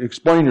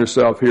explain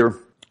yourself here?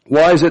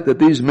 Why is it that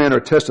these men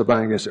are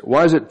testifying against it?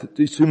 Why is it that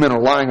these two men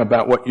are lying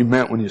about what you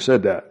meant when you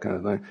said that kind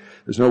of thing?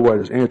 There's no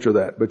way to answer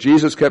that. But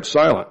Jesus kept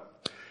silent.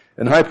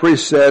 And the high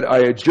priest said, I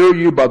adjure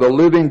you by the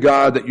living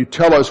God that you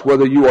tell us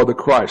whether you are the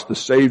Christ, the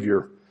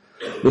Savior,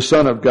 the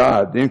Son of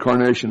God, the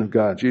incarnation of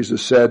God.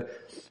 Jesus said,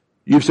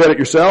 you've said it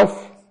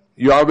yourself.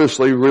 You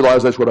obviously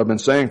realize that's what I've been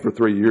saying for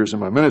 3 years in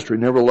my ministry.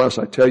 Nevertheless,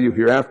 I tell you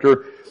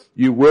hereafter,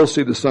 you will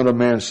see the Son of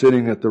Man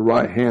sitting at the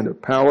right hand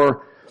of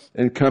power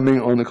and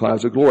coming on the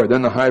clouds of glory.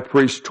 Then the high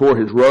priest tore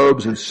his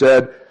robes and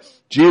said,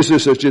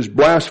 Jesus has just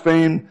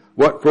blasphemed.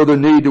 What further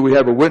need do we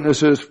have of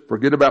witnesses?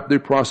 Forget about the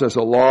process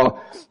of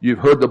law. You've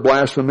heard the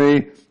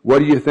blasphemy. What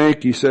do you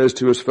think? He says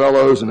to his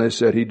fellows, and they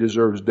said he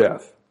deserves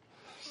death.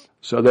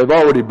 So they've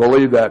already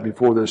believed that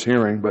before this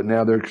hearing, but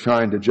now they're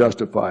trying to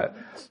justify it.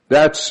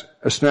 That's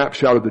a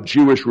snapshot of the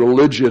Jewish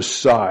religious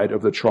side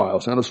of the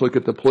trials. Now let's look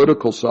at the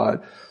political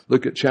side.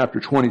 Look at chapter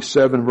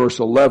 27, verse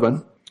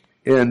 11.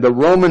 And the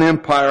Roman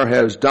Empire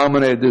has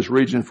dominated this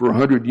region for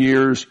 100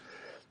 years.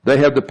 They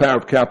have the power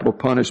of capital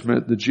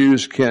punishment. The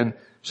Jews can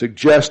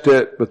suggest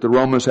it, but the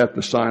Romans have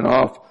to sign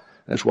off.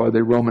 That's why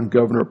the Roman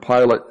governor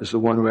Pilate is the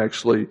one who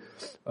actually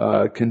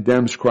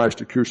condemns Christ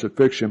to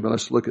crucifixion. But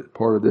let's look at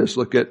part of this.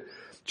 Look at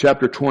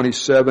chapter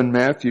 27,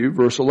 Matthew,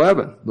 verse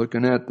 11.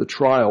 Looking at the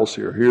trials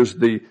here. Here's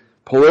the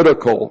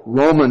political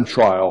Roman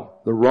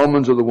trial. The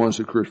Romans are the ones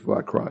who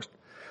crucified Christ.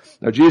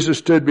 Now Jesus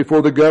stood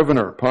before the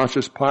governor,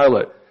 Pontius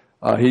Pilate.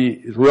 He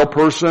is a real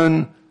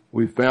person.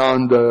 We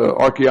found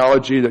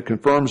archaeology that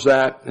confirms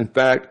that. In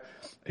fact,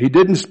 He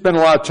didn't spend a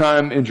lot of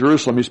time in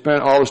Jerusalem. He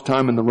spent all his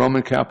time in the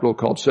Roman capital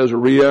called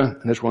Caesarea,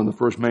 and that's one of the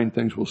first main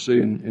things we'll see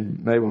in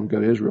May when we go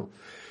to Israel.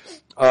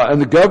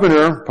 And the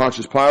governor,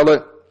 Pontius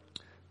Pilate,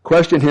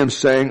 questioned him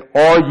saying,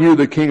 "Are you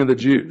the king of the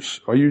Jews?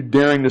 Are you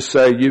daring to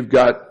say you've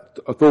got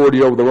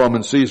authority over the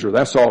Roman Caesar?"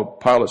 That's all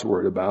Pilate's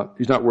worried about.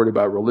 He's not worried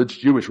about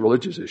Jewish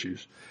religious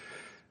issues.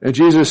 And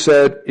Jesus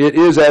said, "It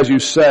is as you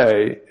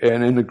say,"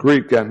 and in the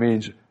Greek that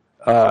means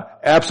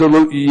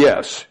absolutely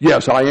yes.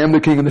 Yes, I am the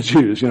king of the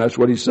Jews. That's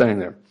what he's saying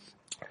there.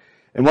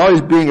 And while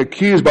he's being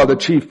accused by the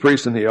chief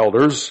priests and the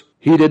elders,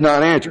 he did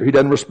not answer. He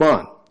doesn't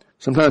respond.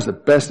 Sometimes the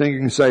best thing you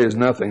can say is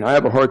nothing. I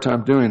have a hard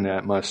time doing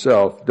that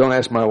myself. Don't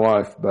ask my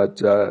wife, but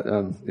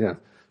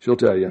she'll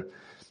tell you.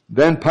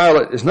 Then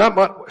Pilate, it's not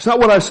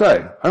what I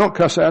say. I don't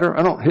cuss at her.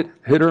 I don't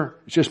hit her.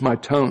 It's just my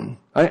tone.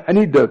 I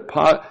need to,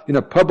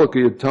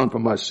 publicly atone for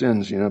my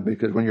sins,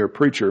 because when you're a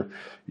preacher,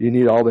 you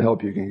need all the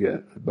help you can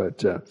get.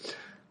 But,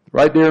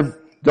 right, dear?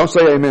 Don't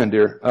say amen,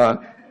 dear.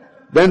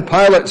 Then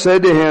Pilate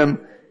said to him,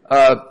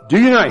 do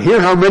you not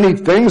hear how many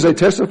things they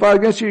testify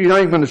against you? You're not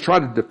even going to try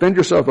to defend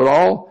yourself at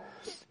all?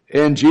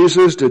 And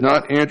Jesus did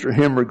not answer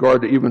him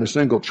regard to even a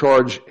single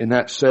charge in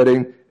that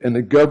setting, and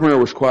the governor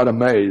was quite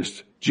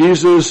amazed.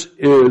 Jesus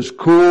is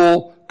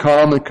cool,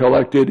 calm, and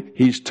collected.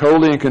 He's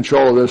totally in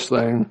control of this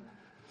thing.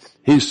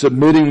 He's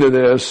submitting to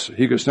this.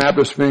 He could snap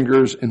his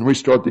fingers and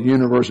restart the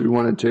universe if he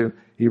wanted to.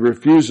 He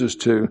refuses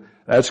to.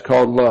 That's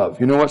called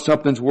love. You know what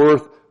something's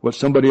worth? What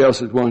somebody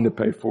else is willing to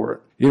pay for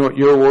it. You know what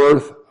you're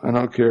worth? I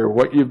don't care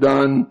what you've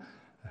done,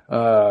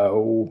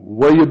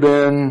 where you've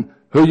been,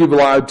 who you've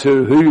lied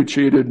to, who you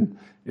cheated.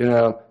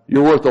 You're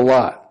worth a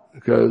lot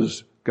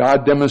because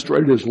God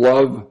demonstrated his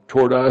love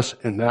toward us,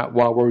 and that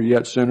while we're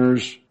yet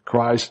sinners,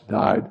 Christ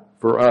died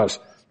for us.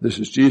 This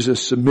is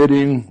Jesus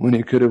submitting when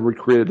he could have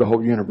recreated the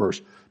whole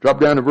universe. Drop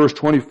down to verse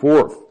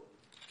 24.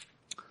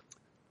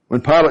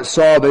 When Pilate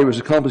saw that he was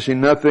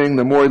accomplishing nothing,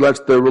 the more he lets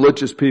the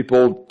religious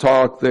people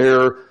talk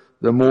there,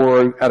 the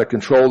more out of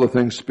control the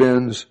thing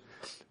spins.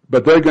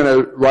 But they're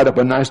going to write up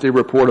a nasty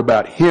report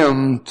about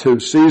him to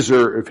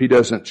Caesar if he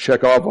doesn't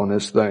check off on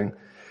this thing.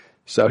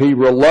 So he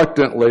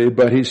reluctantly,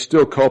 but he's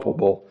still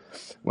culpable.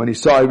 When he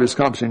saw he was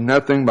accomplishing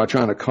nothing by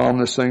trying to calm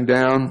this thing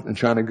down and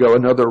trying to go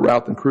another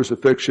route than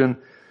crucifixion,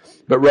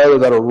 but rather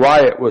that a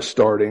riot was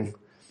starting,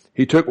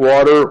 he took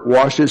water,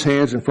 washed his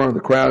hands in front of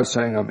the crowd,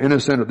 saying, "I'm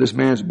innocent of this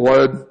man's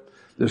blood.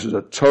 This is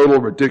a total,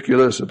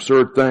 ridiculous,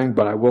 absurd thing,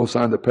 but I will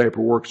sign the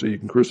paperwork so you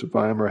can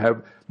crucify him or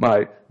have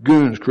my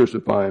goons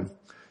crucify him."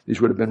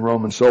 These would have been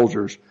Roman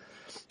soldiers.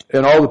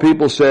 And all the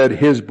people said,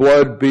 "His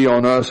blood be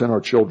on us and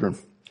our children."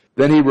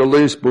 Then he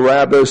released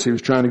Barabbas. He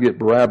was trying to get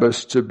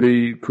Barabbas to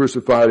be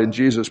crucified in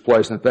Jesus'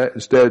 place.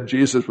 Instead,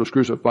 Jesus was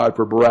crucified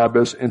for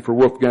Barabbas and for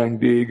Wolfgang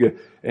Dieg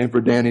and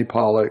for Danny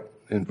Pollock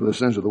and for the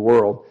sins of the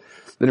world.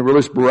 Then he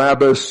released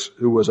Barabbas,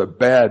 who was a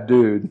bad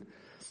dude.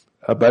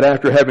 But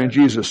after having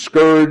Jesus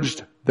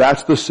scourged,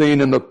 that's the scene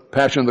in the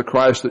Passion of the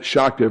Christ that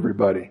shocked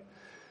everybody.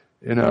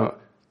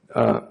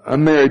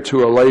 I'm married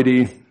to a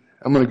lady.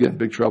 I'm going to get in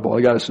big trouble.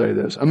 I got to say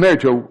this. I'm married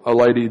to a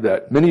lady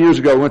that many years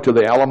ago went to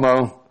the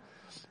Alamo.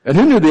 And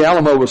who knew the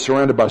Alamo was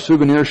surrounded by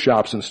souvenir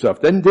shops and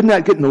stuff? Didn't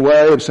that get in the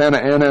way of Santa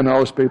Ana and all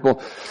those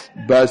people?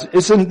 But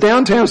it's in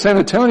downtown San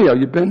Antonio.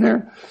 You've been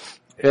there?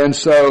 And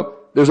so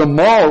there's a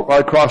mall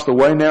right across the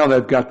way now.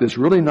 They've got this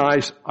really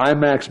nice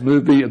IMAX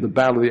movie of the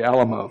Battle of the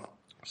Alamo.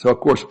 So of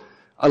course,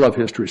 I love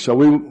history. So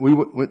we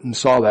went and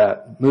saw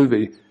that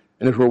movie.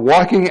 And as we're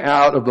walking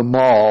out of the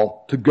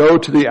mall to go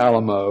to the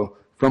Alamo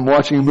from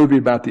watching a movie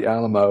about the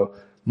Alamo,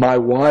 my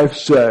wife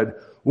said,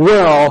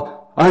 "Well,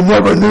 I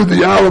never knew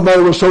the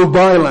Alamo was so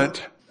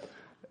violent."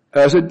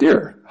 I said,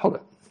 "Dear, hold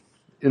it.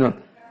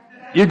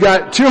 You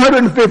got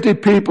 250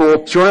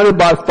 people surrounded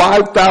by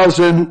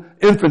 5,000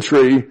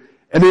 infantry,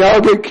 and they all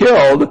get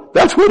killed.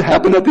 That's what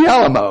happened at the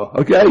Alamo,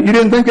 okay? You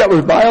didn't think that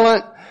was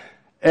violent?"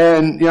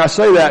 And, I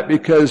say that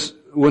because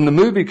when the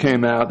movie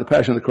came out, The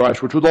Passion of the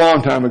Christ, which was a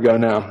long time ago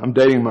now, I'm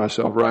dating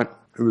myself, right?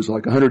 It was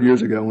like 100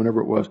 years ago,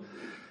 whenever it was.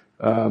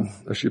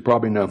 I should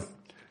probably know.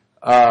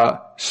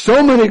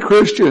 So many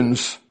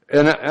Christians,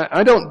 and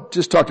I don't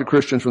just talk to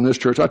Christians from this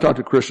church, I talk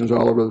to Christians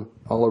all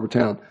over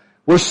town.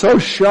 We're so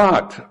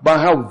shocked by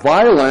how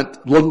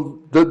violent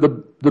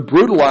the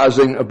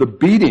brutalizing of the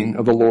beating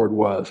of the Lord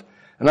was.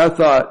 And I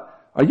thought,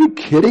 are you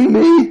kidding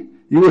me?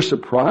 You were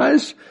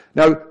surprised?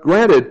 Now,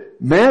 granted,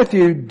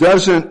 Matthew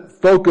doesn't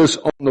focus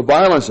on the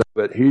violence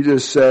of it. He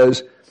just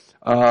says,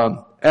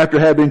 after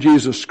having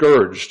Jesus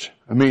scourged.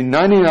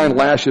 99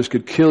 lashes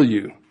could kill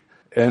you.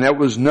 And that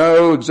was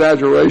no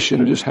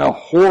exaggeration of just how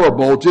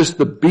horrible just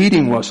the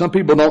beating was. Some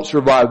people don't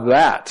survive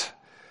that.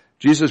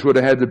 Jesus would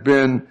have had to have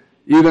been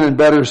even in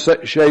better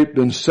shape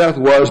than Seth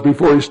was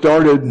before he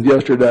started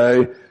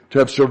yesterday to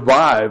have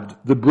survived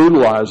the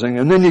brutalizing.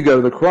 And then you go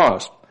to the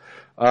cross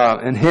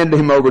and hand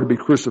him over to be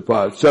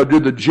crucified. So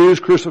did the Jews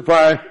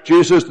crucify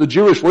Jesus? The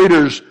Jewish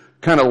leaders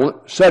kind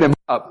of set him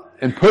up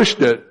and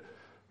pushed it,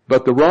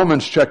 but the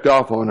Romans checked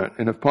off on it.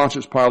 And if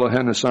Pontius Pilate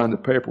hadn't signed the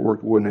paperwork,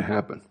 it wouldn't have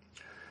happened.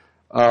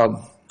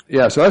 So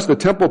that's the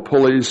temple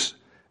police.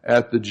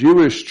 At the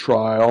Jewish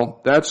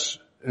trial, that's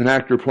an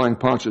actor playing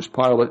Pontius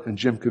Pilate and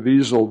Jim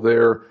Caviezel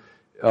there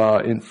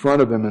in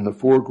front of him in the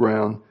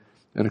foreground.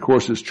 And of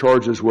course his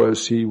charges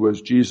was he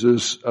was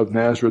Jesus of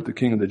Nazareth, the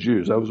King of the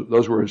Jews.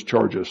 Those were his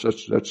charges.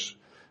 That's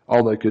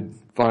all they could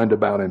find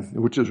about him,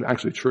 which is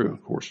actually true,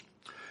 of course.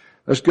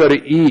 Let's go to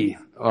E,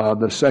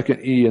 the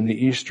second E in the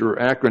Easter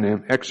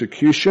acronym,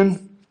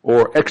 execution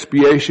or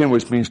expiation,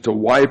 which means to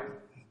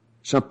wipe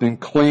something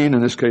clean,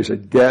 in this case a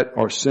debt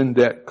or sin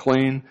debt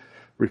clean,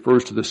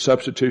 refers to the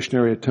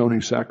substitutionary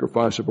atoning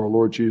sacrifice of our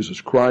Lord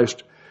Jesus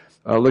Christ.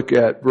 Look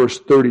at verse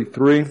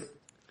 33.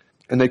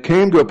 And they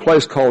came to a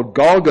place called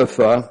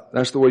Golgotha.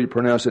 That's the way you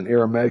pronounce it in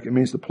Aramaic. It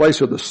means the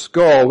place of the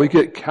skull. We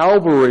get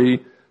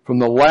Calvary from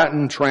the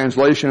Latin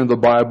translation of the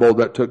Bible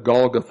that took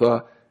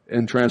Golgotha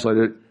and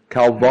translated it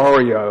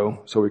Calvario.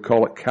 So we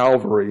call it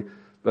Calvary.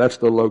 That's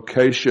the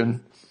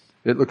location.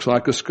 It looks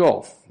like a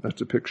skull.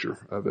 That's a picture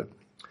of it.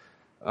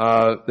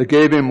 They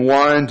gave him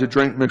wine to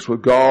drink mixed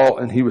with gall,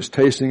 and he was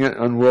tasting it,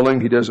 unwilling.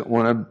 He doesn't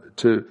want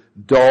to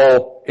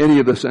dull any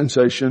of the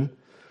sensation.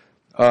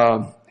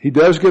 He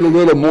does get a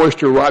little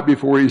moisture right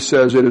before he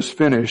says it is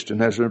finished,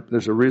 and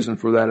there's a reason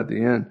for that at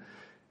the end.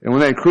 And when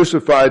they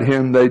crucified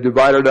him, they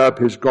divided up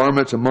his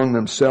garments among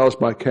themselves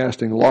by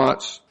casting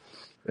lots.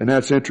 And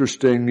that's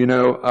interesting,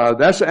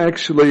 that's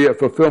actually a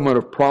fulfillment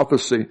of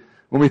prophecy.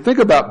 When we think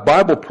about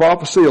Bible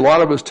prophecy, a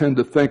lot of us tend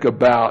to think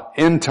about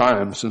end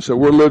times. And so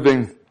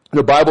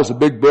the Bible's a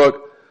big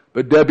book,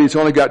 but Debbie, it's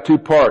only got two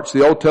parts.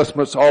 The Old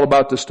Testament's all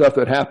about the stuff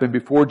that happened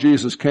before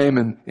Jesus came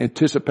and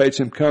anticipates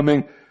him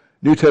coming.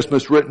 New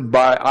Testament's written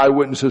by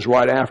eyewitnesses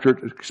right after it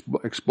to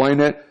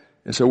explain it.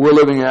 And so we're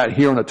living out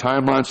here on a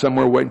timeline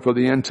somewhere waiting for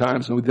the end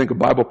times, and we think of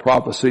Bible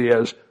prophecy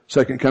as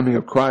second coming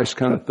of Christ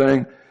kind of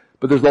thing.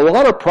 But there's a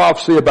lot of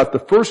prophecy about the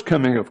first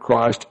coming of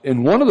Christ.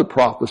 And one of the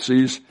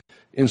prophecies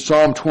in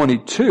Psalm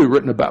 22,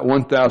 written about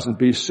 1000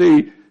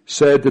 BC,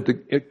 said that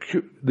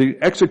the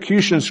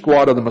execution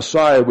squad of the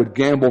Messiah would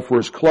gamble for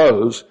his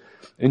clothes.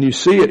 And you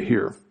see it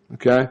here,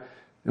 okay?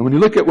 And when you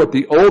look at what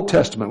the Old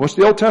Testament, what's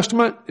the Old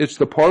Testament? It's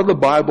the part of the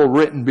Bible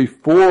written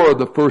before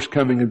the first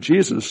coming of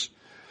Jesus,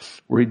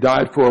 where he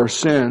died for our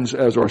sins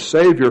as our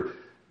Savior.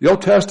 The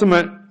Old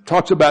Testament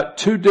talks about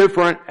two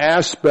different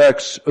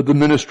aspects of the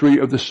ministry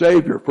of the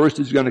Savior. First,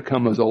 he's going to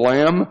come as a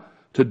lamb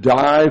to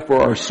die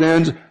for our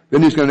sins.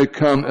 Then he's going to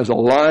come as a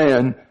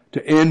lion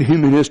to end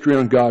human history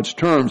on God's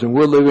terms. And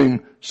we're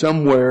living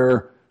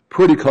somewhere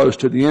pretty close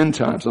to the end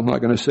times. I'm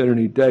not going to set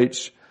any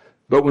dates.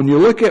 But when you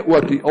look at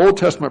what the Old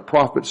Testament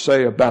prophets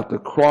say about the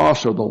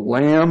cross or the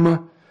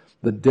lamb,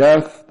 the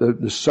death,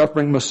 the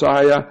suffering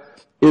Messiah,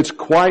 it's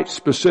quite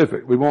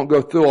specific. We won't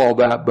go through all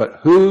that, but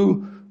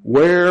who,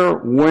 where,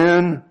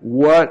 when,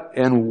 what,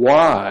 and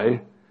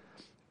why.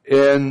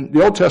 And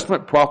the Old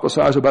Testament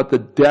prophesies about the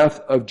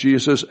death of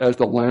Jesus as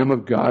the Lamb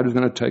of God who's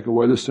going to take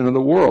away the sin of the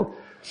world.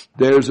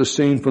 There's a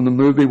scene from the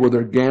movie where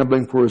they're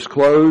gambling for his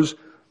clothes.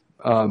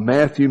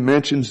 Matthew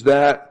mentions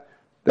that.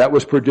 That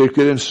was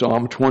predicted in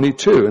Psalm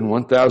 22 in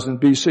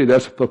 1000 BC.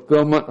 That's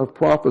fulfillment of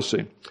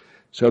prophecy.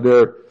 So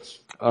they're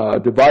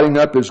dividing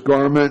up his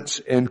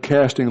garments and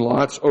casting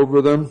lots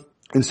over them.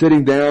 And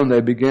sitting down, they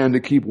began to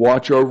keep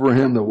watch over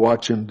him, to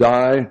watch him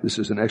die. This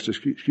is an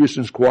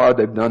execution squad.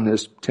 They've done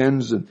this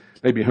tens and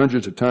maybe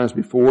hundreds of times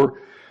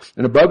before.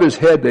 And above his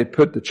head, they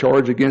put the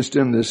charge against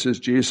him. This is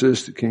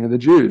Jesus, the King of the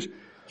Jews.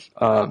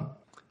 And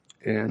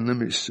let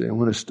me see. I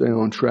want to stay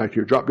on track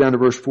here. Drop down to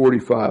verse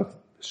 45.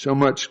 So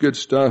much good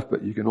stuff,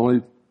 but you can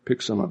only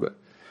pick some of it.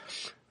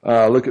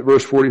 Look at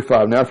verse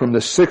 45. Now from the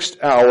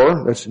 6th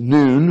hour, that's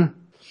noon,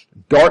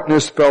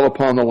 darkness fell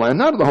upon the land.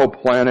 Not the whole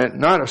planet,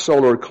 not a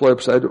solar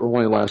eclipse. That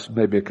only lasts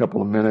maybe a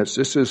couple of minutes.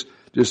 This is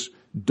just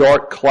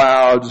dark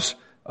clouds.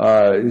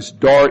 It's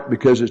dark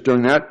because it's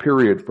during that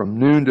period from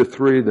noon to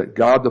 3 that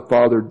God the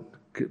Father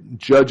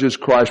judges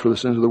Christ for the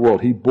sins of the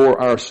world. He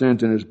bore our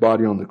sins in his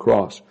body on the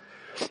cross.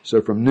 So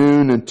from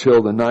noon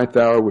until the 9th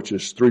hour, which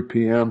is 3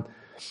 p.m.,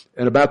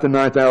 and about the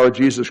 9th hour,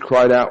 Jesus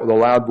cried out with a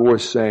loud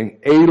voice saying,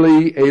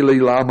 Eli, Eli,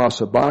 lama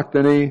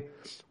sabachthani,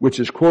 which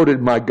is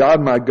quoted, my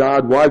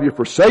God, why have you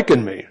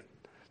forsaken me?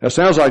 That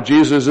sounds like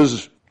Jesus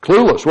is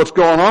clueless. What's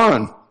going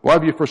on? Why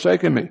have you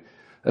forsaken me?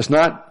 That's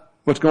not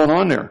what's going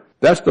on there.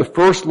 That's the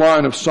first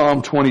line of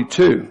Psalm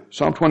 22.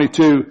 Psalm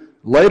 22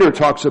 later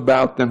talks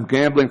about them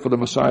gambling for the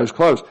Messiah's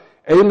clothes.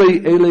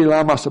 Eli, Eli,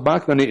 lama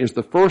sabachthani is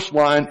the first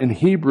line in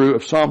Hebrew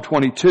of Psalm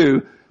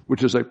 22,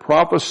 which is a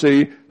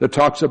prophecy that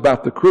talks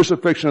about the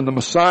crucifixion of the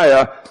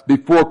Messiah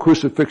before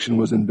crucifixion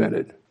was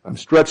invented. I'm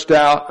stretched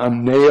out,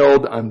 I'm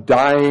nailed, I'm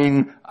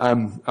dying,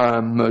 I'm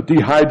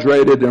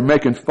dehydrated, they're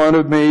making fun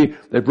of me,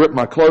 they've ripped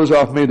my clothes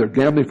off me, they're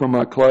gambling for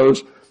my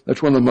clothes.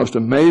 That's one of the most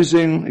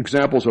amazing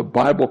examples of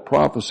Bible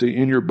prophecy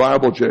in your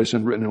Bible,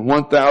 Jason, written in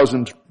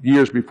 1,000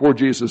 years before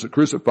Jesus was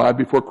crucified,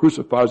 before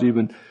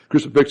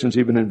crucifixion's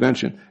even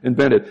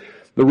invented.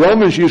 The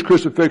Romans used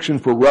crucifixion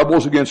for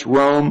rebels against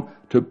Rome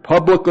to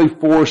publicly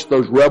force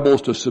those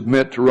rebels to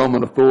submit to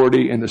Roman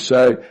authority and to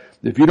say,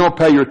 if you don't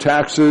pay your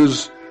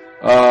taxes,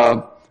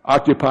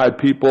 occupied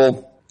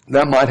people,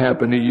 that might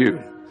happen to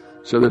you.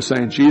 So they're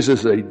saying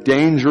Jesus is a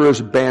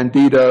dangerous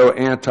bandito,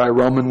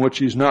 anti-Roman, which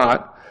he's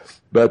not.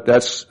 But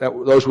those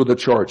were the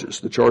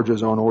charges. The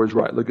charges aren't always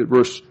right. Look at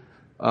verse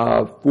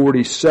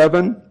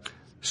 47.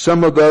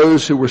 Some of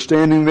those who were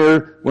standing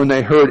there, when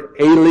they heard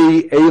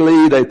Eli,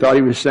 Eli, they thought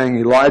he was saying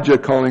Elijah,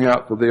 calling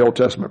out for the Old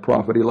Testament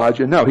prophet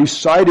Elijah. No, he's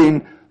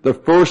citing the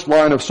first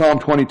line of Psalm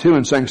 22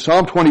 and saying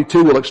Psalm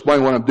 22 will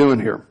explain what I'm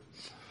doing here.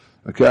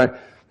 Okay?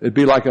 It'd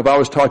be like if I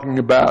was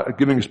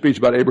giving a speech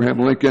about Abraham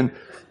Lincoln,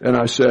 and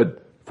I said,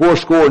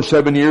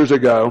 7 years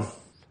ago,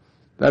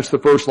 that's the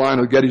first line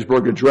of the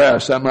Gettysburg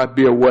Address. That might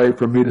be a way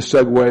for me to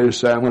segue to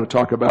say I'm going to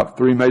talk about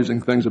 3 amazing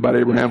things about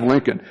Abraham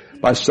Lincoln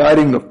by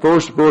citing the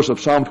first verse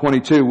of Psalm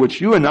 22, which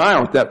you and I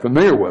aren't that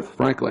familiar with,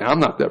 frankly. I'm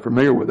not that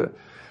familiar with it.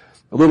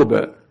 A little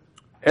bit.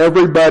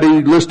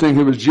 Everybody listening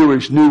who was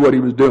Jewish knew what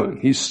he was doing.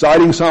 He's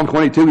citing Psalm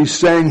 22. He's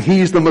saying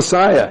he's the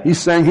Messiah. He's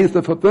saying he's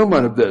the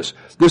fulfillment of this.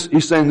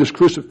 He's saying this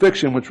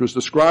crucifixion, which was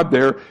described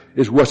there,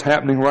 is what's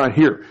happening right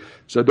here.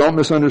 So don't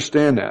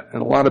misunderstand that.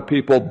 And a lot of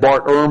people,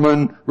 Bart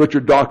Ehrman,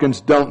 Richard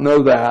Dawkins, don't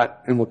know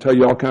that and will tell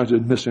you all kinds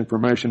of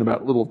misinformation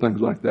about little things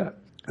like that.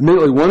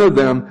 Immediately one of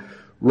them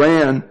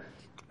ran,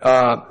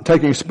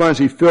 taking a sponge,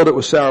 he filled it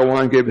with sour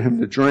wine, gave it him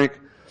to drink.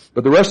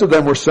 But the rest of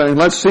them were saying,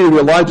 let's see,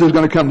 Elijah's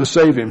going to come to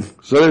save him.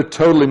 So they're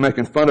totally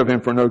making fun of him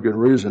for no good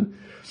reason.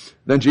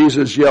 Then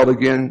Jesus yelled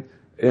again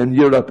and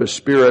yielded up his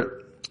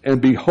spirit.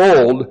 And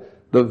behold,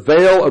 the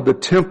veil of the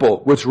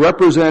temple, which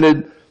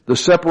represented the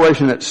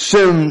separation that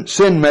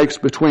sin makes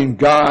between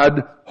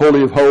God,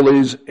 Holy of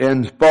Holies,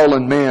 and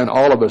fallen man,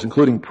 all of us,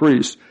 including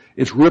priests,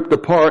 it's ripped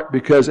apart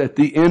because at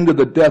the end of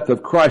the death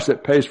of Christ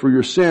that pays for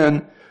your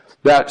sin,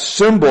 that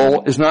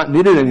symbol is not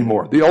needed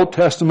anymore. The Old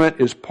Testament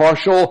is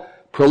partial,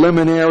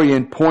 preliminary,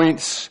 and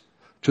points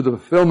to the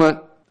fulfillment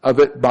of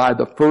it by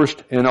the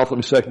first and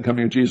ultimately second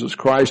coming of Jesus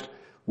Christ.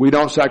 We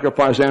don't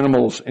sacrifice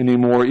animals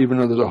anymore, even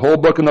though there's a whole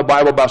book in the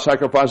Bible about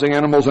sacrificing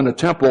animals in a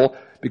temple,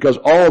 because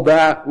all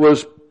that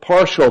was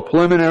partial,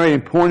 preliminary,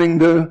 and pointing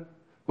to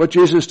what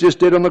Jesus just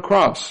did on the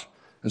cross.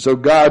 And so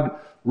God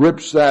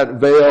rips that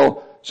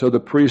veil so the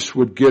priests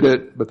would get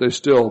it, but they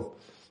still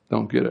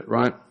don't get it,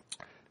 right?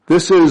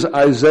 This is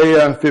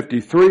Isaiah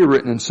 53,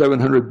 written in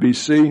 700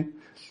 BC.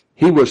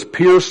 He was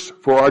pierced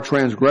for our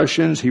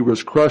transgressions. He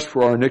was crushed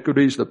for our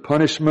iniquities. The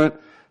punishment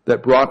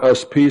that brought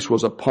us peace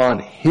was upon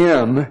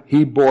him.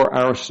 He bore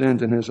our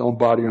sins in his own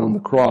body on the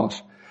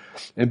cross.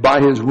 And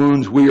by his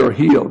wounds we are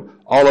healed.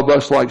 All of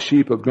us like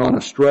sheep have gone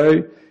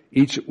astray.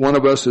 Each one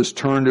of us has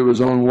turned to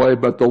his own way,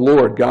 but the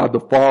Lord, God the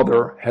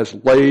Father, has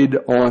laid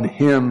on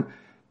him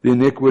the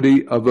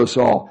iniquity of us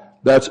all.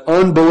 That's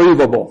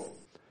unbelievable.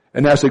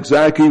 And that's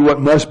exactly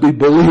what must be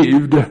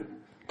believed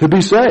to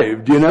be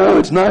saved. You know,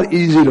 it's not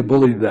easy to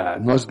believe that.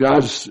 Unless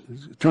God's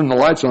turning the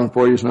lights on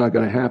for you, it's not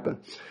going to happen.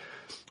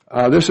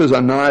 This is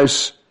a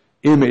nice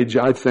image,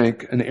 I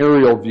think, an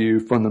aerial view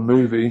from the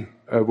movie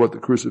of what the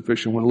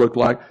crucifixion would look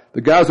like.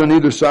 The guys on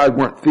either side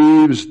weren't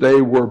thieves.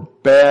 They were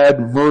bad,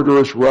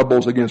 murderous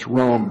rebels against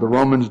Rome. The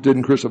Romans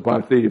didn't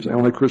crucify thieves. They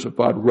only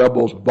crucified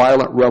rebels,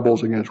 violent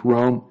rebels against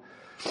Rome.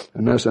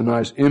 And that's a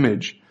nice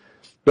image.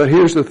 But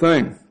here's the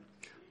thing.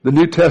 The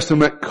New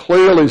Testament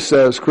clearly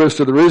says,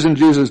 Krista, the reason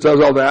Jesus does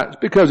all that is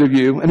because of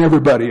you and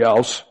everybody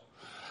else.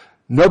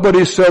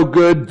 Nobody's so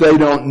good they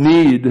don't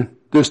need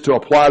this to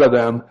apply to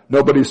them.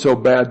 Nobody's so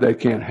bad they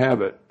can't have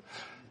it.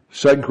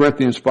 2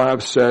 Corinthians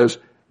 5 says,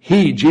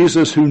 he,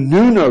 Jesus, who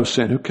knew no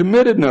sin, who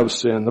committed no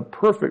sin, the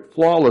perfect,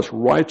 flawless,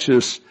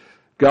 righteous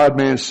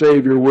God-man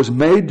Savior, was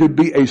made to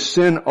be a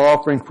sin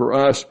offering for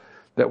us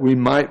that we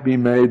might be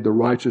made the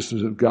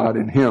righteousness of God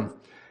in him.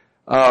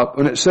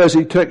 When it says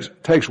he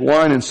takes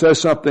wine and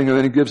says something and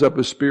then he gives up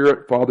his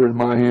spirit, Father, in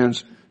my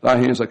hands, thy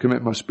hands I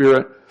commit my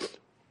spirit.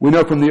 We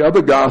know from the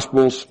other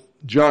Gospels,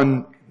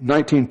 John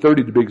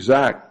 19:30 to be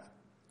exact,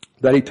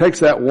 that he takes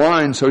that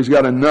wine so he's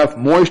got enough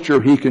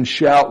moisture he can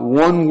shout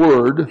one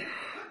word,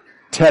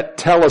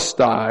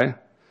 tetelestai,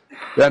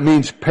 that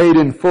means paid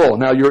in full.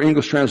 Now your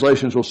English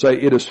translations will say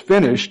it is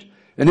finished,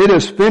 and it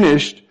is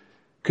finished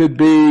could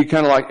be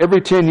kind of like every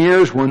 10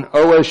 years when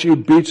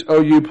OSU beats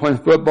OU playing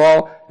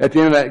football. At the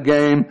end of that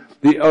game,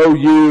 the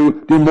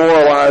OU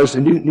demoralized,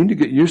 and you need to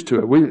get used to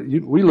it.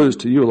 We lose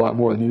to you a lot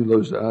more than you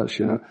lose to us,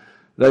 you know.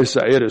 They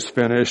say it is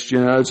finished, you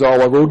know, it's all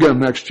over. We'll get them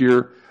next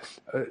year.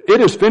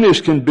 It is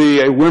finished can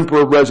be a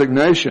whimper of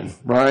resignation,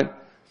 right?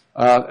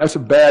 That's a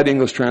bad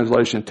English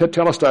translation.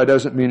 Tetelestai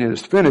doesn't mean it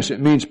is finished. It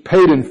means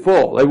paid in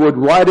full. They would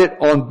write it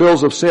on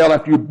bills of sale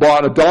after you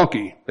bought a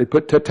donkey. They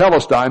put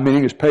tetelestai,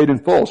 meaning it's paid in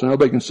full, so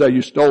nobody can say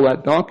you stole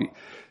that donkey.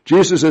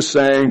 Jesus is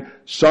saying,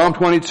 Psalm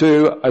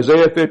 22,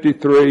 Isaiah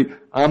 53,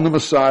 I'm the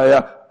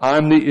Messiah,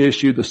 I'm the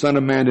issue, the Son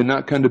of Man did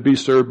not come to be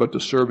served, but to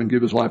serve and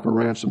give his life a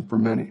ransom for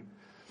many.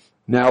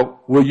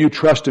 Now, will you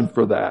trust him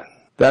for that?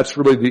 That's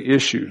really the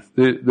issue.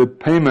 The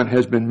payment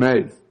has been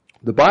made.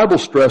 The Bible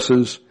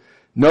stresses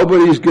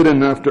nobody's good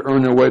enough to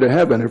earn their way to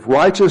heaven. If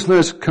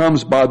righteousness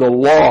comes by the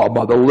law,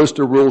 by the list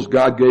of rules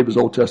God gave his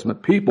Old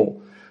Testament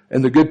people,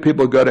 and the good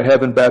people go to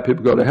heaven, bad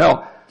people go to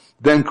hell,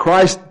 then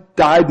Christ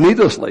died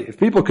needlessly. If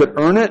people could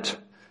earn it,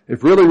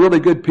 If really, really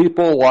good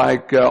people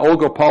like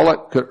Olga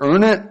Pollack could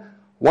earn it,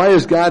 why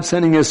is God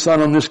sending his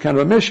son on this kind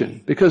of a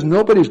mission? Because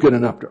nobody's good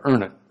enough to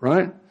earn it,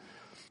 right?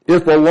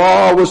 If the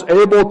law was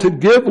able to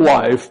give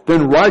life,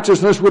 then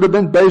righteousness would have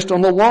been based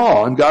on the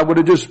law, and God would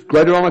have just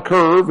graded on a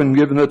curve and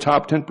given the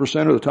top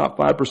 10% or the top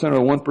 5% or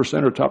the 1%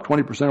 or the top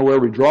 20% or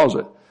wherever he draws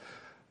it.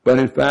 But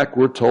in fact,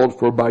 we're told,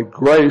 for by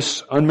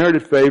grace,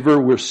 unmerited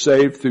favor, we're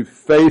saved through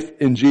faith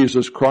in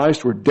Jesus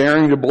Christ. We're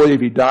daring to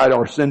believe he died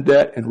our sin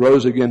debt and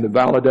rose again to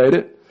validate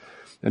it.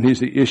 And he's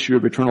the issue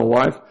of eternal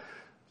life.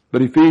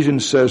 But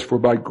Ephesians says, for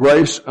by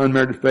grace,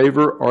 unmerited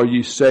favor, are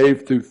ye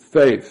saved through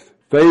faith.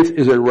 Faith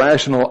is a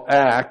rational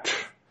act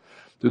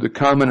through the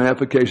common and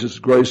efficacious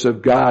grace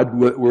of God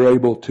we're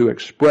able to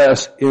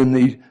express in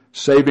the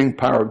saving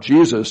power of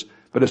Jesus,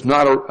 but it's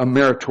not a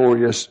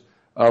meritorious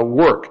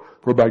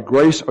work. For by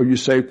grace are you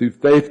saved through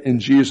faith in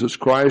Jesus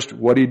Christ,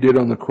 what he did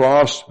on the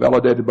cross,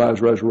 validated by his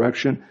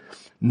resurrection,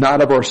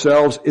 not of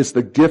ourselves. It's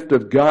the gift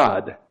of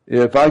God.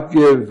 If I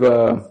give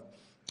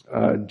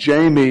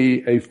Jamie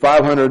a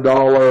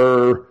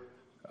 $500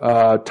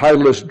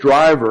 Titleist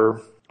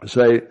driver,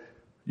 say,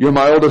 you're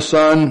my oldest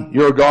son,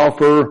 you're a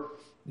golfer,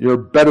 you're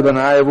better than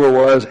I ever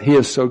was. He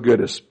is so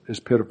good, it's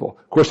pitiful.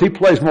 Of course, he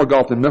plays more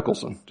golf than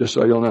Mickelson, just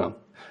so you'll know.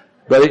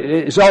 But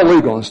it's all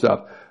legal and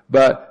stuff.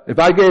 But if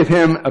I gave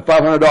him a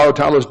 $500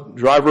 Titleist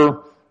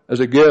driver as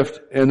a gift,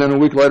 and then a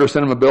week later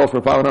sent him a bill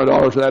for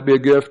 $500, would that be a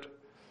gift?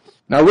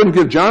 Now, I wouldn't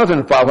give Jonathan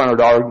a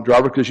 $500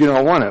 driver because you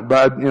don't want it,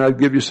 but I'd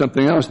give you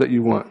something else that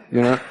you want,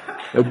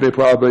 It'd be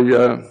probably,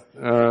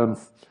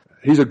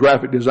 he's a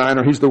graphic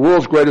designer. He's the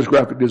world's greatest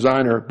graphic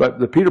designer, but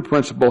the Peter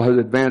Principle has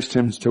advanced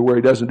him to where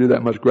he doesn't do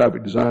that much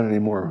graphic design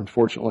anymore,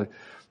 unfortunately.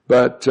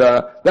 But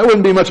that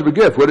wouldn't be much of a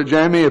gift, would it,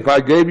 Jamie? If I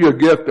gave you a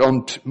gift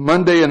on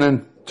Monday and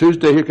then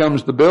Tuesday here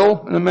comes the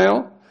bill in the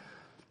mail?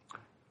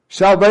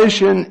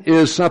 Salvation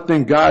is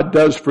something God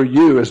does for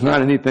you. It's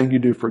not anything you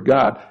do for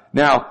God.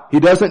 Now,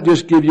 he doesn't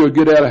just give you a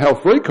get out of hell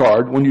free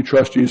card when you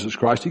trust Jesus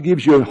Christ. He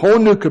gives you a whole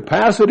new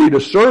capacity to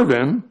serve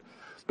him.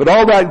 But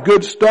all that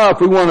good stuff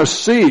we want to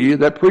see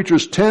that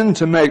preachers tend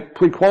to make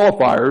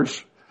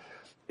pre-qualifiers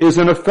is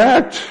in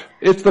effect,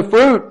 it's the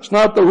fruit, it's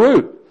not the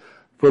root.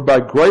 For by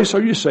grace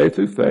are you saved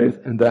through faith,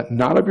 and that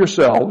not of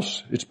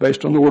yourselves, it's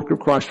based on the work of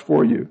Christ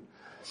for you.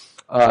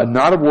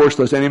 Not of works,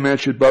 lest any man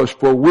should boast,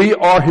 for we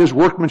are his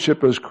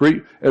workmanship as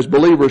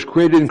believers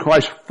created in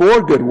Christ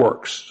for good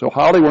works. So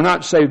Holly, we're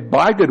not saved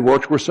by good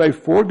works, we're saved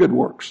for good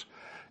works.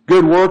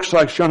 Good works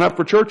like showing up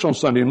for church on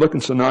Sunday and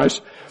looking so nice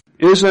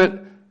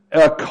isn't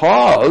a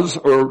cause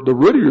or the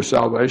root of your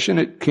salvation.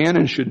 It can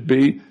and should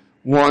be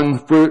one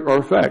fruit or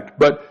effect.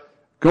 But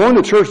going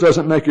to church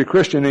doesn't make you a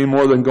Christian any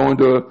more than going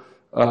to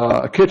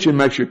a kitchen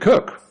makes you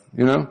cook,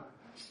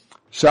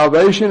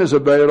 Salvation is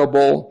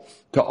available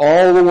to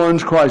all the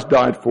ones Christ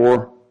died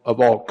for, of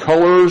all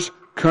colors,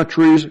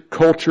 countries,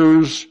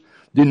 cultures,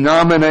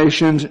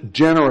 denominations,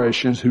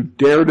 generations, who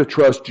dare to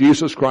trust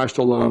Jesus Christ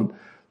alone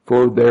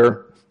for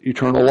their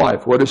eternal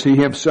life. What does he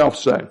himself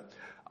say?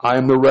 I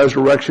am the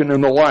resurrection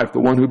and the life. The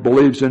one who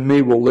believes in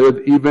me will live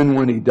even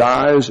when he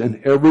dies,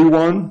 and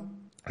everyone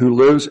who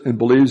lives and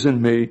believes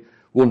in me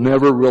will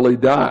never really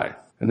die.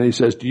 And then he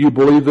says, do you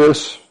believe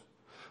this?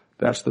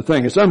 That's the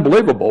thing. It's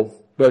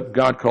unbelievable, but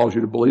God calls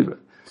you to believe it.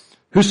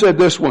 Who said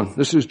this one?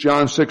 This is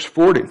John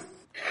 6:40.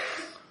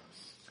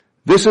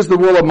 This is the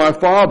will of my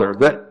Father,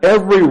 that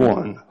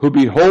everyone who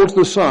beholds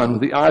the Son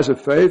with the eyes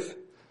of faith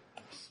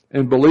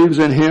and believes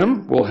in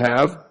him will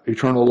have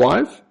eternal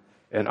life,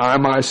 and I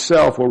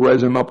myself will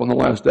raise him up on the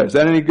last day. Is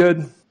that any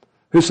good?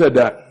 Who said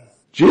that?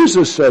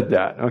 Jesus said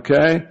that,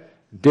 okay?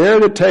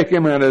 Dare to take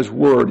him at his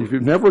word. If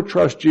you've never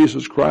trusted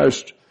Jesus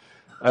Christ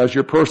as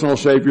your personal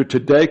Savior,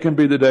 today can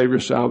be the day of your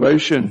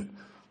salvation.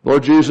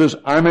 Lord Jesus,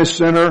 I'm a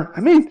sinner.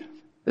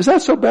 Is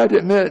that so bad to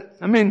admit?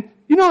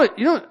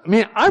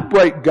 I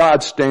break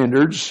God's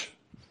standards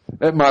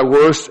at my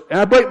worst,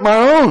 and I break my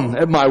own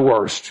at my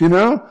worst,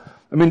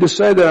 to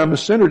say that I'm a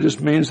sinner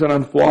just means that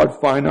I'm flawed,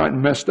 finite,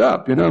 and messed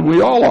up, and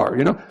we all are,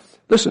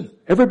 Listen,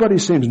 everybody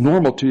seems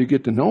normal till you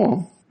get to know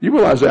them. You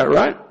realize that,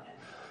 right?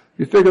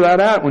 You figure that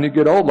out when you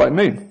get old like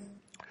me.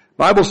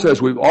 Bible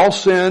says we've all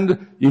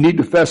sinned. You need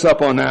to fess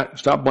up on that.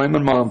 Stop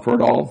blaming mom for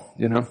it all,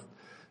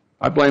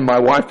 I blame my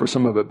wife for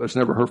some of it, but it's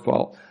never her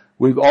fault.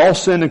 We've all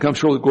sinned and come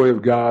short of the glory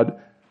of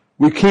God.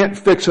 We can't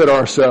fix it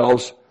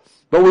ourselves,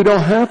 but we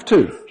don't have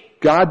to.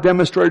 God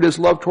demonstrated his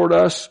love toward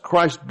us.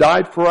 Christ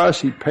died for us.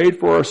 He paid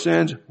for our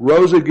sins,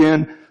 rose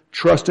again,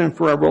 trust him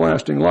for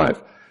everlasting life.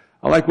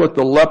 I like what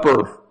the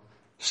leper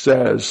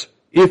says.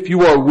 If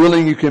you are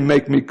willing, you can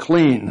make me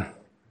clean.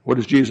 What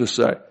does Jesus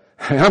say?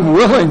 Hey, I'm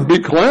willing, be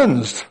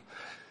cleansed.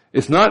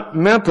 It's not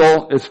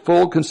mental, it's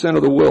full consent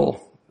of the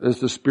will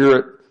as the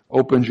Spirit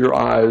opens your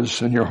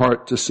eyes and your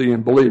heart to see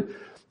and believe.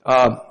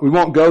 We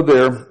won't go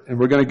there, and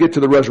we're going to get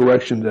to the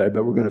resurrection today,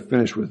 but we're going to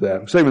finish with that.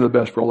 I'm saving the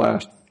best for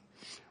last.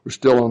 We're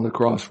still on the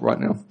cross right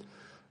now.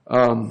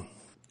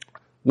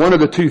 One of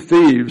the two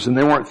thieves, and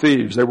they weren't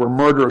thieves, they were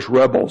murderous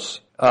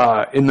rebels,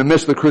 in the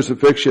midst of the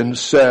crucifixion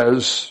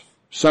says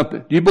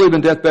something. Do you believe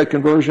in deathbed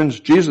conversions?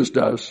 Jesus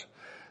does.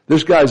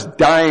 This guy's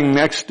dying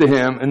next to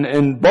him,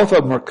 and both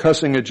of them are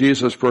cussing at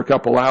Jesus for a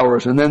couple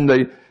hours. And then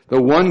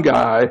the one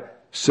guy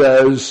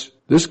says,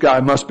 this guy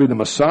must be the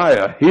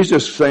Messiah. He's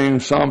just saying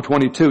Psalm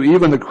 22.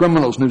 Even the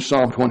criminals knew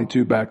Psalm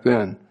 22 back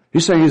then.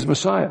 He's saying he's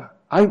Messiah.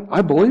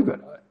 I believe it.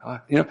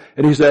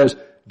 And he says,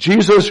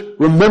 Jesus,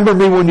 remember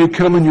me when you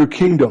come in your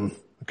kingdom.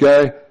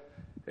 Okay?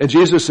 And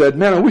Jesus said,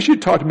 man, I wish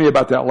you'd talked to me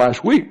about that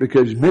last week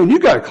because, man, you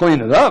got to clean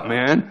it up,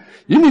 man.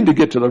 You need to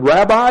get to the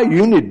rabbi.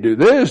 You need to do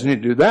this. You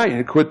need to do that. You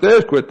need to quit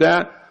this, quit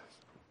that.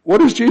 What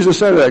does Jesus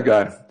say to that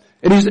guy?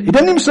 And he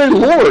doesn't even say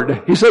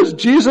Lord. He says,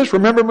 Jesus,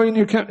 remember me when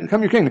you come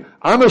your kingdom.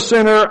 I'm a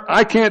sinner.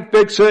 I can't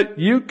fix it.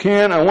 You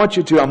can. I want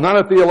you to. I'm not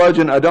a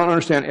theologian. I don't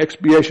understand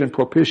expiation,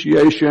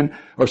 propitiation,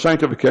 or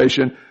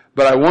sanctification.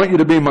 But I want you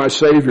to be my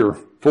Savior.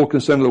 Full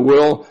consent of the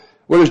will.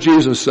 What does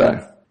Jesus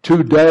say?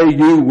 Today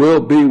you will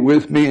be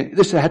with me.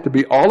 This had to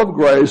be all of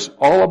grace,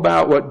 all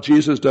about what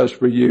Jesus does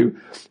for you,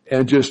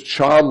 and just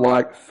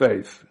childlike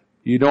faith.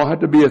 You don't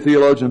have to be a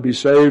theologian to be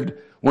saved.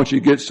 Once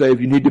you get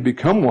saved, you need to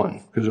become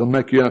one, because it'll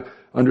make you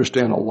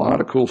understand a lot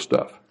of cool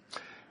stuff.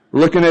 We're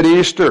looking at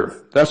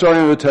Easter. That's our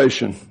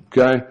invitation,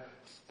 okay?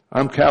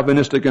 I'm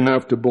Calvinistic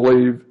enough to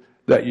believe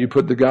that you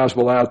put the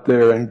gospel out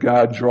there and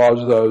God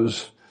draws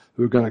those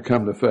who are going to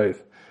come to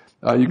faith.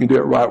 You can do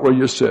it right where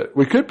you sit.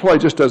 We could play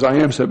Just As I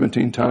Am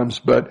 17 times,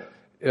 but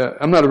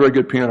I'm not a very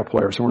good piano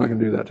player, so we're not going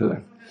to do that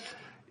today.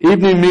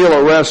 Evening meal,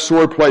 arrest,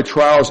 sword play,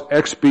 trials,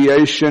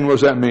 expiation. What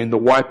does that mean? The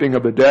wiping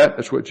of a debt.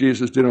 That's what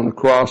Jesus did on the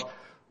cross.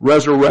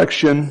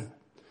 Resurrection.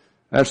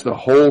 That's the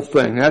whole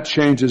thing. That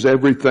changes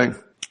everything.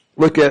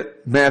 Look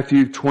at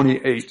Matthew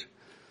 28.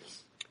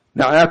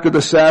 Now after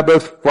the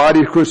Sabbath,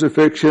 Friday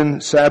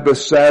crucifixion, Sabbath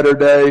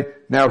Saturday,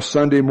 now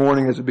Sunday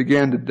morning as it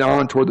began to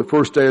dawn toward the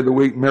first day of the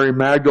week, Mary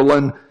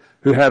Magdalene,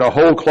 who had a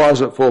whole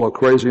closet full of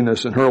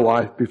craziness in her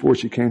life before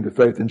she came to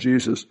faith in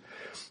Jesus.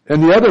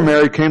 And the other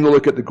Mary came to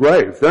look at the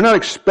grave. They're not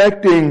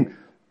expecting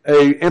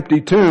an empty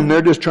tomb.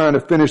 They're just trying to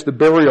finish the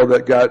burial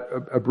that got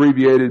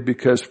abbreviated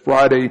because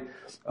Friday,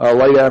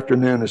 late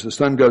afternoon, as the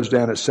sun goes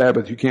down at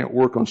Sabbath, you can't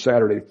work on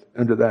Saturday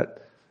under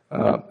that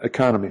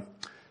economy.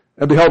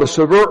 And behold, a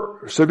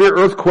severe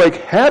earthquake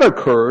had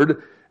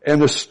occurred,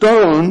 and the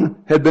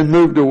stone had been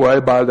moved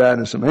away by that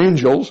and some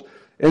angels.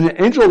 And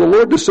the angel of the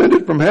Lord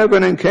descended from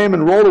heaven and came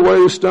and rolled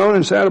away the stone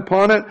and sat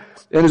upon it.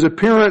 And his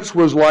appearance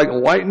was like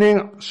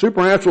lightning,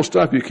 supernatural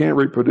stuff you can't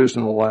reproduce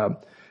in the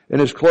lab. And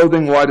his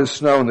clothing white as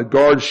snow, and the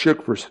guards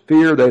shook for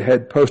fear. They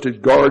had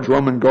posted guards,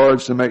 Roman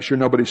guards, to make sure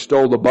nobody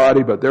stole the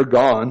body, but they're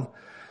gone.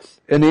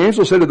 And the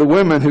angel said to the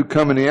women who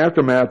come in the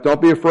aftermath,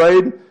 don't be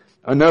afraid.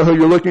 I know who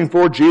you're looking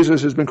for.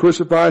 Jesus has been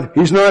crucified.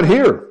 He's not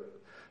here.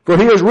 For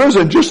he has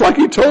risen, just like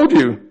he told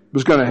you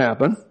was going to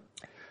happen.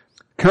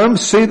 Come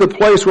see the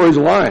place where he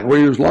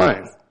was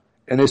lying.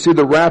 And they see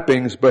the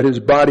wrappings, but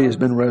his body has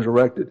been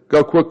resurrected.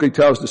 Go quickly,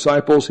 tell his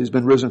disciples, he's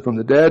been risen from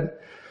the dead.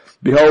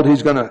 Behold,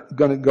 he's gonna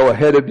go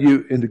ahead of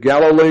you into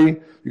Galilee.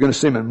 You're gonna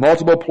see him in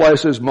multiple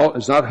places.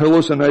 It's not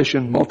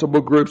hallucination, multiple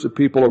groups of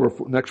people over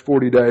the next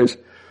 40 days.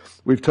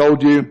 We've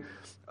told you.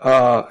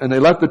 And they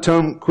left the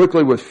tomb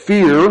quickly with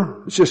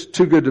fear. It's just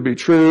too good to be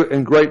true,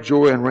 and great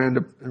joy, and ran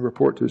to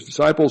report to his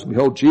disciples.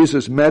 Behold,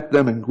 Jesus met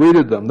them and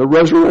greeted them, the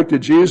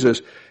resurrected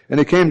Jesus. And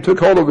he came and took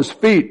hold of his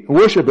feet and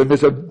worshiped him.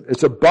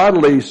 It's a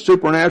bodily,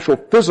 supernatural,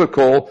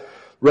 physical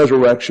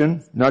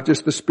resurrection, not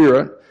just the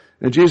spirit.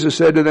 And Jesus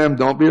said to them,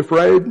 don't be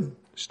afraid.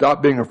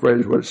 Stop being afraid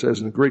is what it says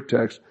in the Greek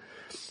text.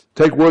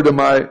 Take word to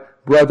my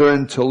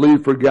brethren to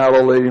leave for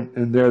Galilee,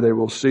 and there they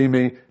will see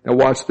me. Now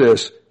watch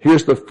this.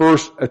 Here's the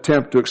first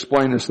attempt to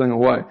explain this thing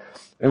away.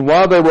 And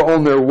while they were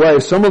on their way,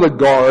 some of the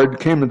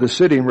guard came to the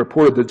city and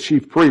reported to the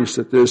chief priests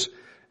that this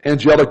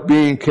angelic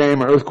being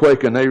came, an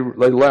earthquake, and they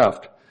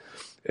left.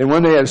 And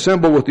when they had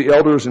assembled with the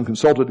elders and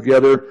consulted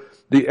together,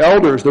 the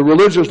elders, the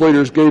religious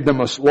leaders, gave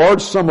them a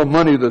large sum of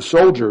money to the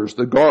soldiers,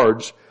 the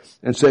guards,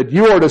 and said,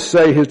 you are to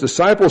say his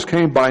disciples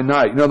came by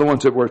night. You know, the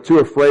ones that were too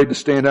afraid to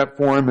stand up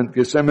for him in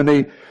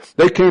Gethsemane.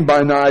 They came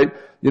by night,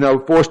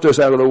 forced us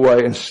out of the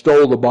way and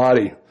stole the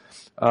body.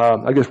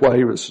 I guess while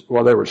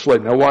they were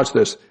asleep. Now watch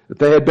this. If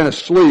they had been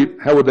asleep,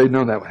 how would they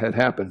know that had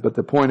happened? But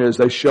the point is,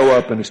 they show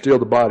up and steal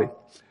the body.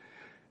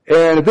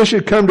 And if this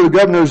should come to the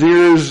governor's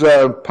ears,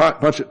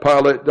 punch it,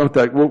 Pilate, don't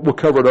take, we'll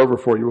cover it over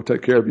for you. We'll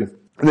take care of you.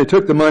 And they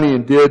took the money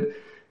and did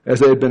as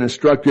they had been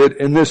instructed.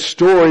 And this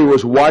story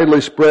was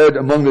widely spread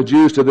among the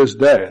Jews to this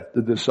day.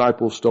 The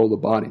disciples stole the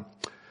body.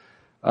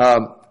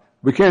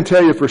 We can't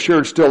tell you for sure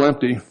it's still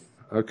empty.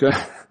 Okay.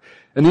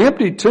 And the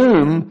empty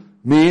tomb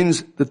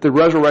means that the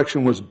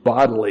resurrection was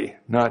bodily,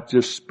 not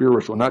just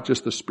spiritual, not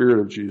just the spirit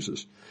of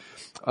Jesus.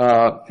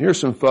 Here's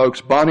some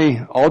folks.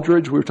 Bonnie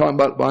Aldridge. We were talking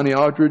about Bonnie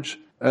Aldridge.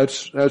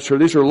 That's her.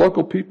 These are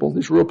local people.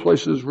 These are real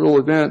places, real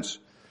events.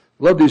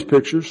 Love these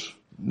pictures.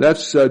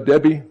 That's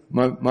Debbie,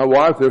 my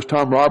wife. There's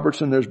Tom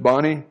Robertson. There's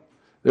Bonnie.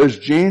 There's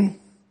Jean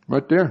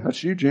right there.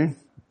 That's you, Jean.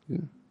 Yeah.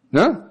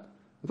 No?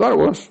 I thought it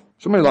was.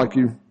 Somebody like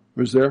you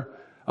was there.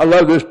 I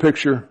love this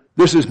picture.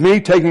 This is me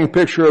taking a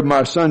picture of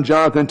my son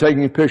Jonathan,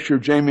 taking a picture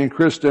of Jamie and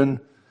Kristen,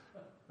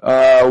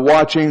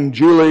 watching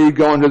Julie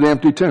go into the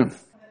empty tomb.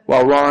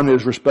 while Ron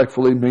is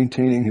respectfully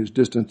maintaining his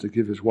distance to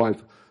give his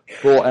wife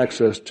full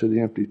access to the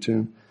empty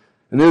tomb.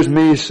 And there's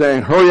me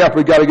saying, hurry up,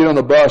 we got to get on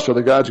the bus or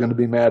the guy's going to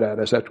be mad at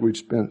us after we've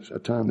spent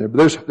time there.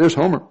 But there's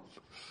Homer,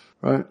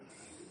 right?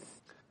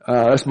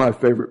 That's my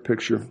favorite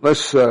picture.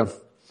 Let's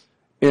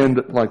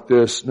end like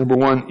this. Number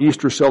one,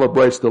 Easter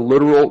celebrates the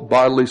literal,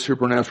 bodily,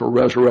 supernatural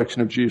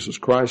resurrection of Jesus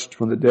Christ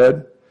from the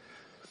dead.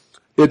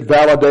 It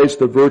validates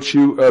the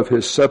virtue of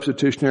his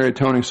substitutionary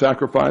atoning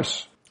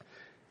sacrifice.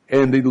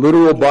 And the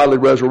literal bodily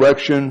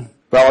resurrection,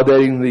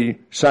 validating the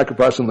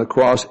sacrifice on the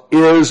cross,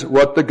 is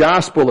what the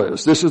gospel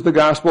is. This is the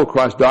gospel.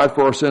 Christ died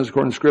for our sins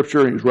according to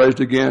Scripture, and he was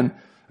raised again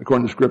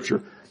according to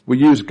Scripture. We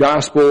use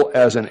gospel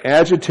as an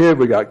adjective.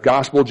 We got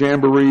gospel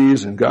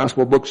jamborees and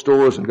gospel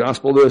bookstores and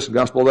gospel this and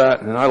gospel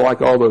that, and I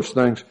like all those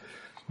things.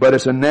 But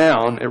it's a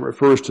noun. It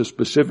refers to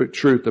specific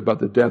truth about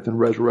the death and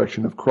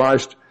resurrection of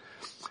Christ.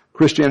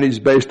 Christianity is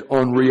based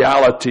on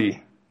reality,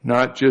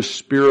 not just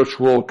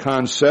spiritual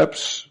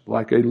concepts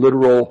like a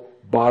literal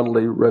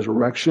bodily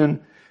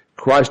resurrection.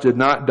 Christ did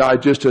not die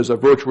just as a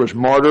virtuous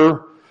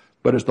martyr,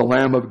 but as the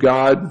Lamb of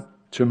God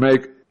to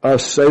make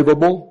us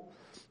savable.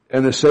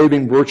 And the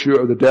saving virtue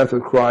of the death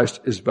of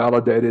Christ is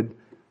validated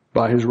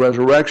by his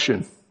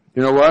resurrection.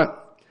 You know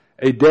what?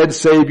 A dead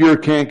Savior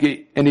can't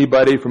get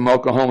anybody from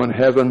Oklahoma in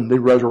heaven. The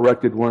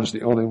resurrected one's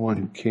the only one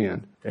who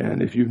can.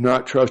 And if you've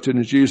not trusted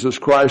in Jesus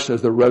Christ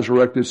as the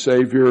resurrected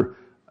Savior,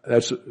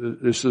 this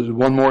is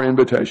one more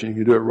invitation. You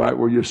can do it right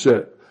where you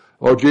sit.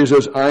 Oh,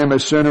 Jesus, I am a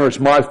sinner. It's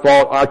my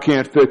fault. I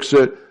can't fix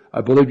it.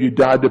 I believe you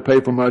died to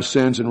pay for my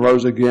sins and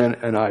rose again,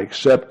 and I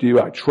accept you.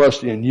 I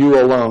trust in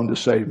you alone to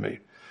save me.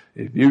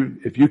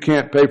 If you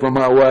can't pay for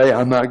my way,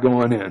 I'm not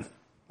going in.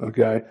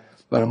 Okay?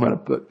 But I'm going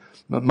to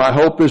my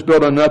hope is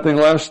built on nothing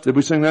less. Did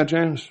we sing that,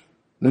 James?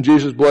 Than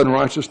Jesus' blood and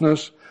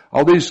righteousness.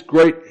 All these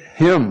great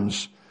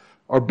hymns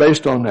are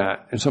based on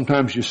that. And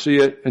sometimes you see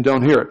it and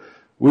don't hear it.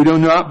 We do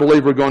not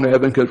believe we're going to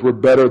heaven because we're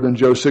better than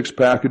Joe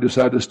Sixpack who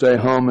decided to stay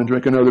home and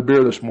drink another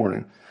beer this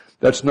morning.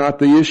 That's not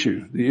the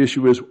issue. The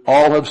issue is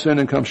all have sinned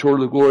and come short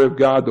of the glory of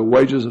God. The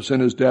wages of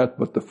sin is death,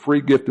 but the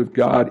free gift of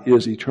God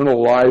is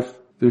eternal life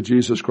through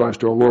Jesus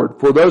Christ our Lord.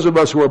 For those of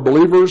us who are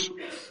believers,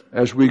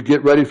 as we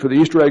get ready for the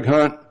Easter egg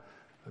hunt,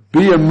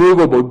 be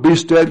immovable, be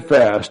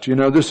steadfast. You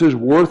know, this is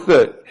worth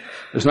it.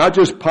 It's not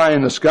just pie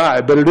in the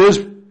sky, but it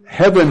is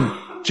heaven,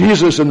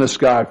 Jesus in the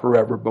sky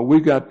forever. But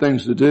we've got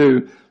things to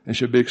do and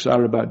should be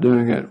excited about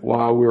doing it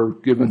while we're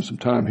given some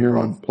time here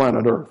on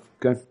planet Earth.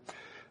 Okay?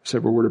 Let's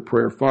have a word of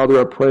prayer. Father,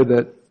 I pray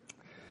that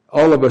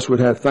all of us would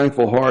have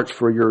thankful hearts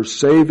for your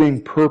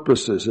saving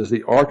purposes as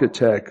the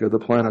architect of the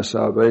plan of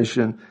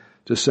salvation,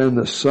 to send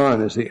the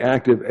Son as the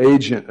active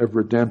agent of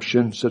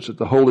redemption, such that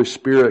the Holy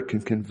Spirit can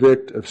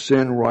convict of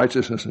sin,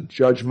 righteousness, and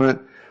judgment,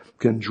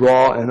 can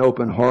draw and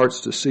open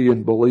hearts to see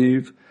and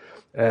believe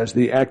as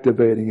the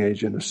activating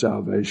agent of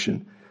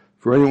salvation.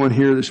 For anyone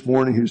here this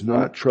morning who's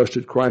not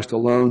trusted Christ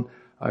alone,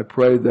 I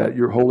pray that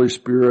your Holy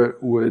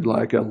Spirit would,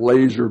 like a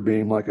laser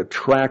beam, like a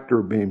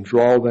tractor beam,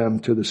 draw them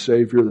to the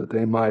Savior, that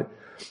they might,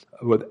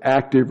 with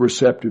active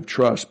receptive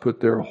trust, put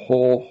their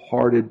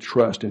wholehearted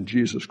trust in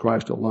Jesus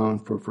Christ alone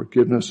for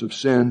forgiveness of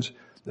sins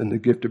and the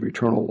gift of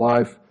eternal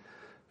life.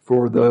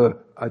 For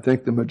I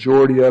think the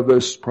majority of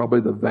us,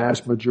 probably the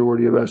vast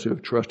majority of us who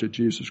have trusted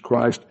Jesus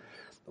Christ,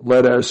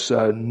 let us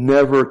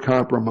never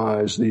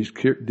compromise these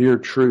dear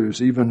truths,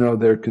 even though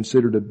they're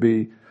considered to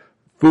be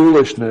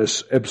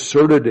foolishness,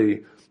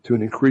 absurdity to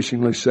an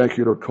increasingly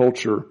secular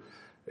culture.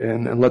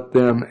 And let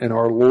them and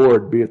our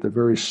Lord be at the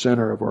very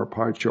center of our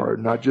pie chart,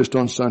 not just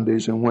on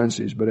Sundays and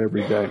Wednesdays, but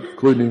every day,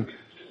 including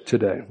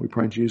today. We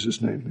pray in Jesus'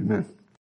 name. Amen.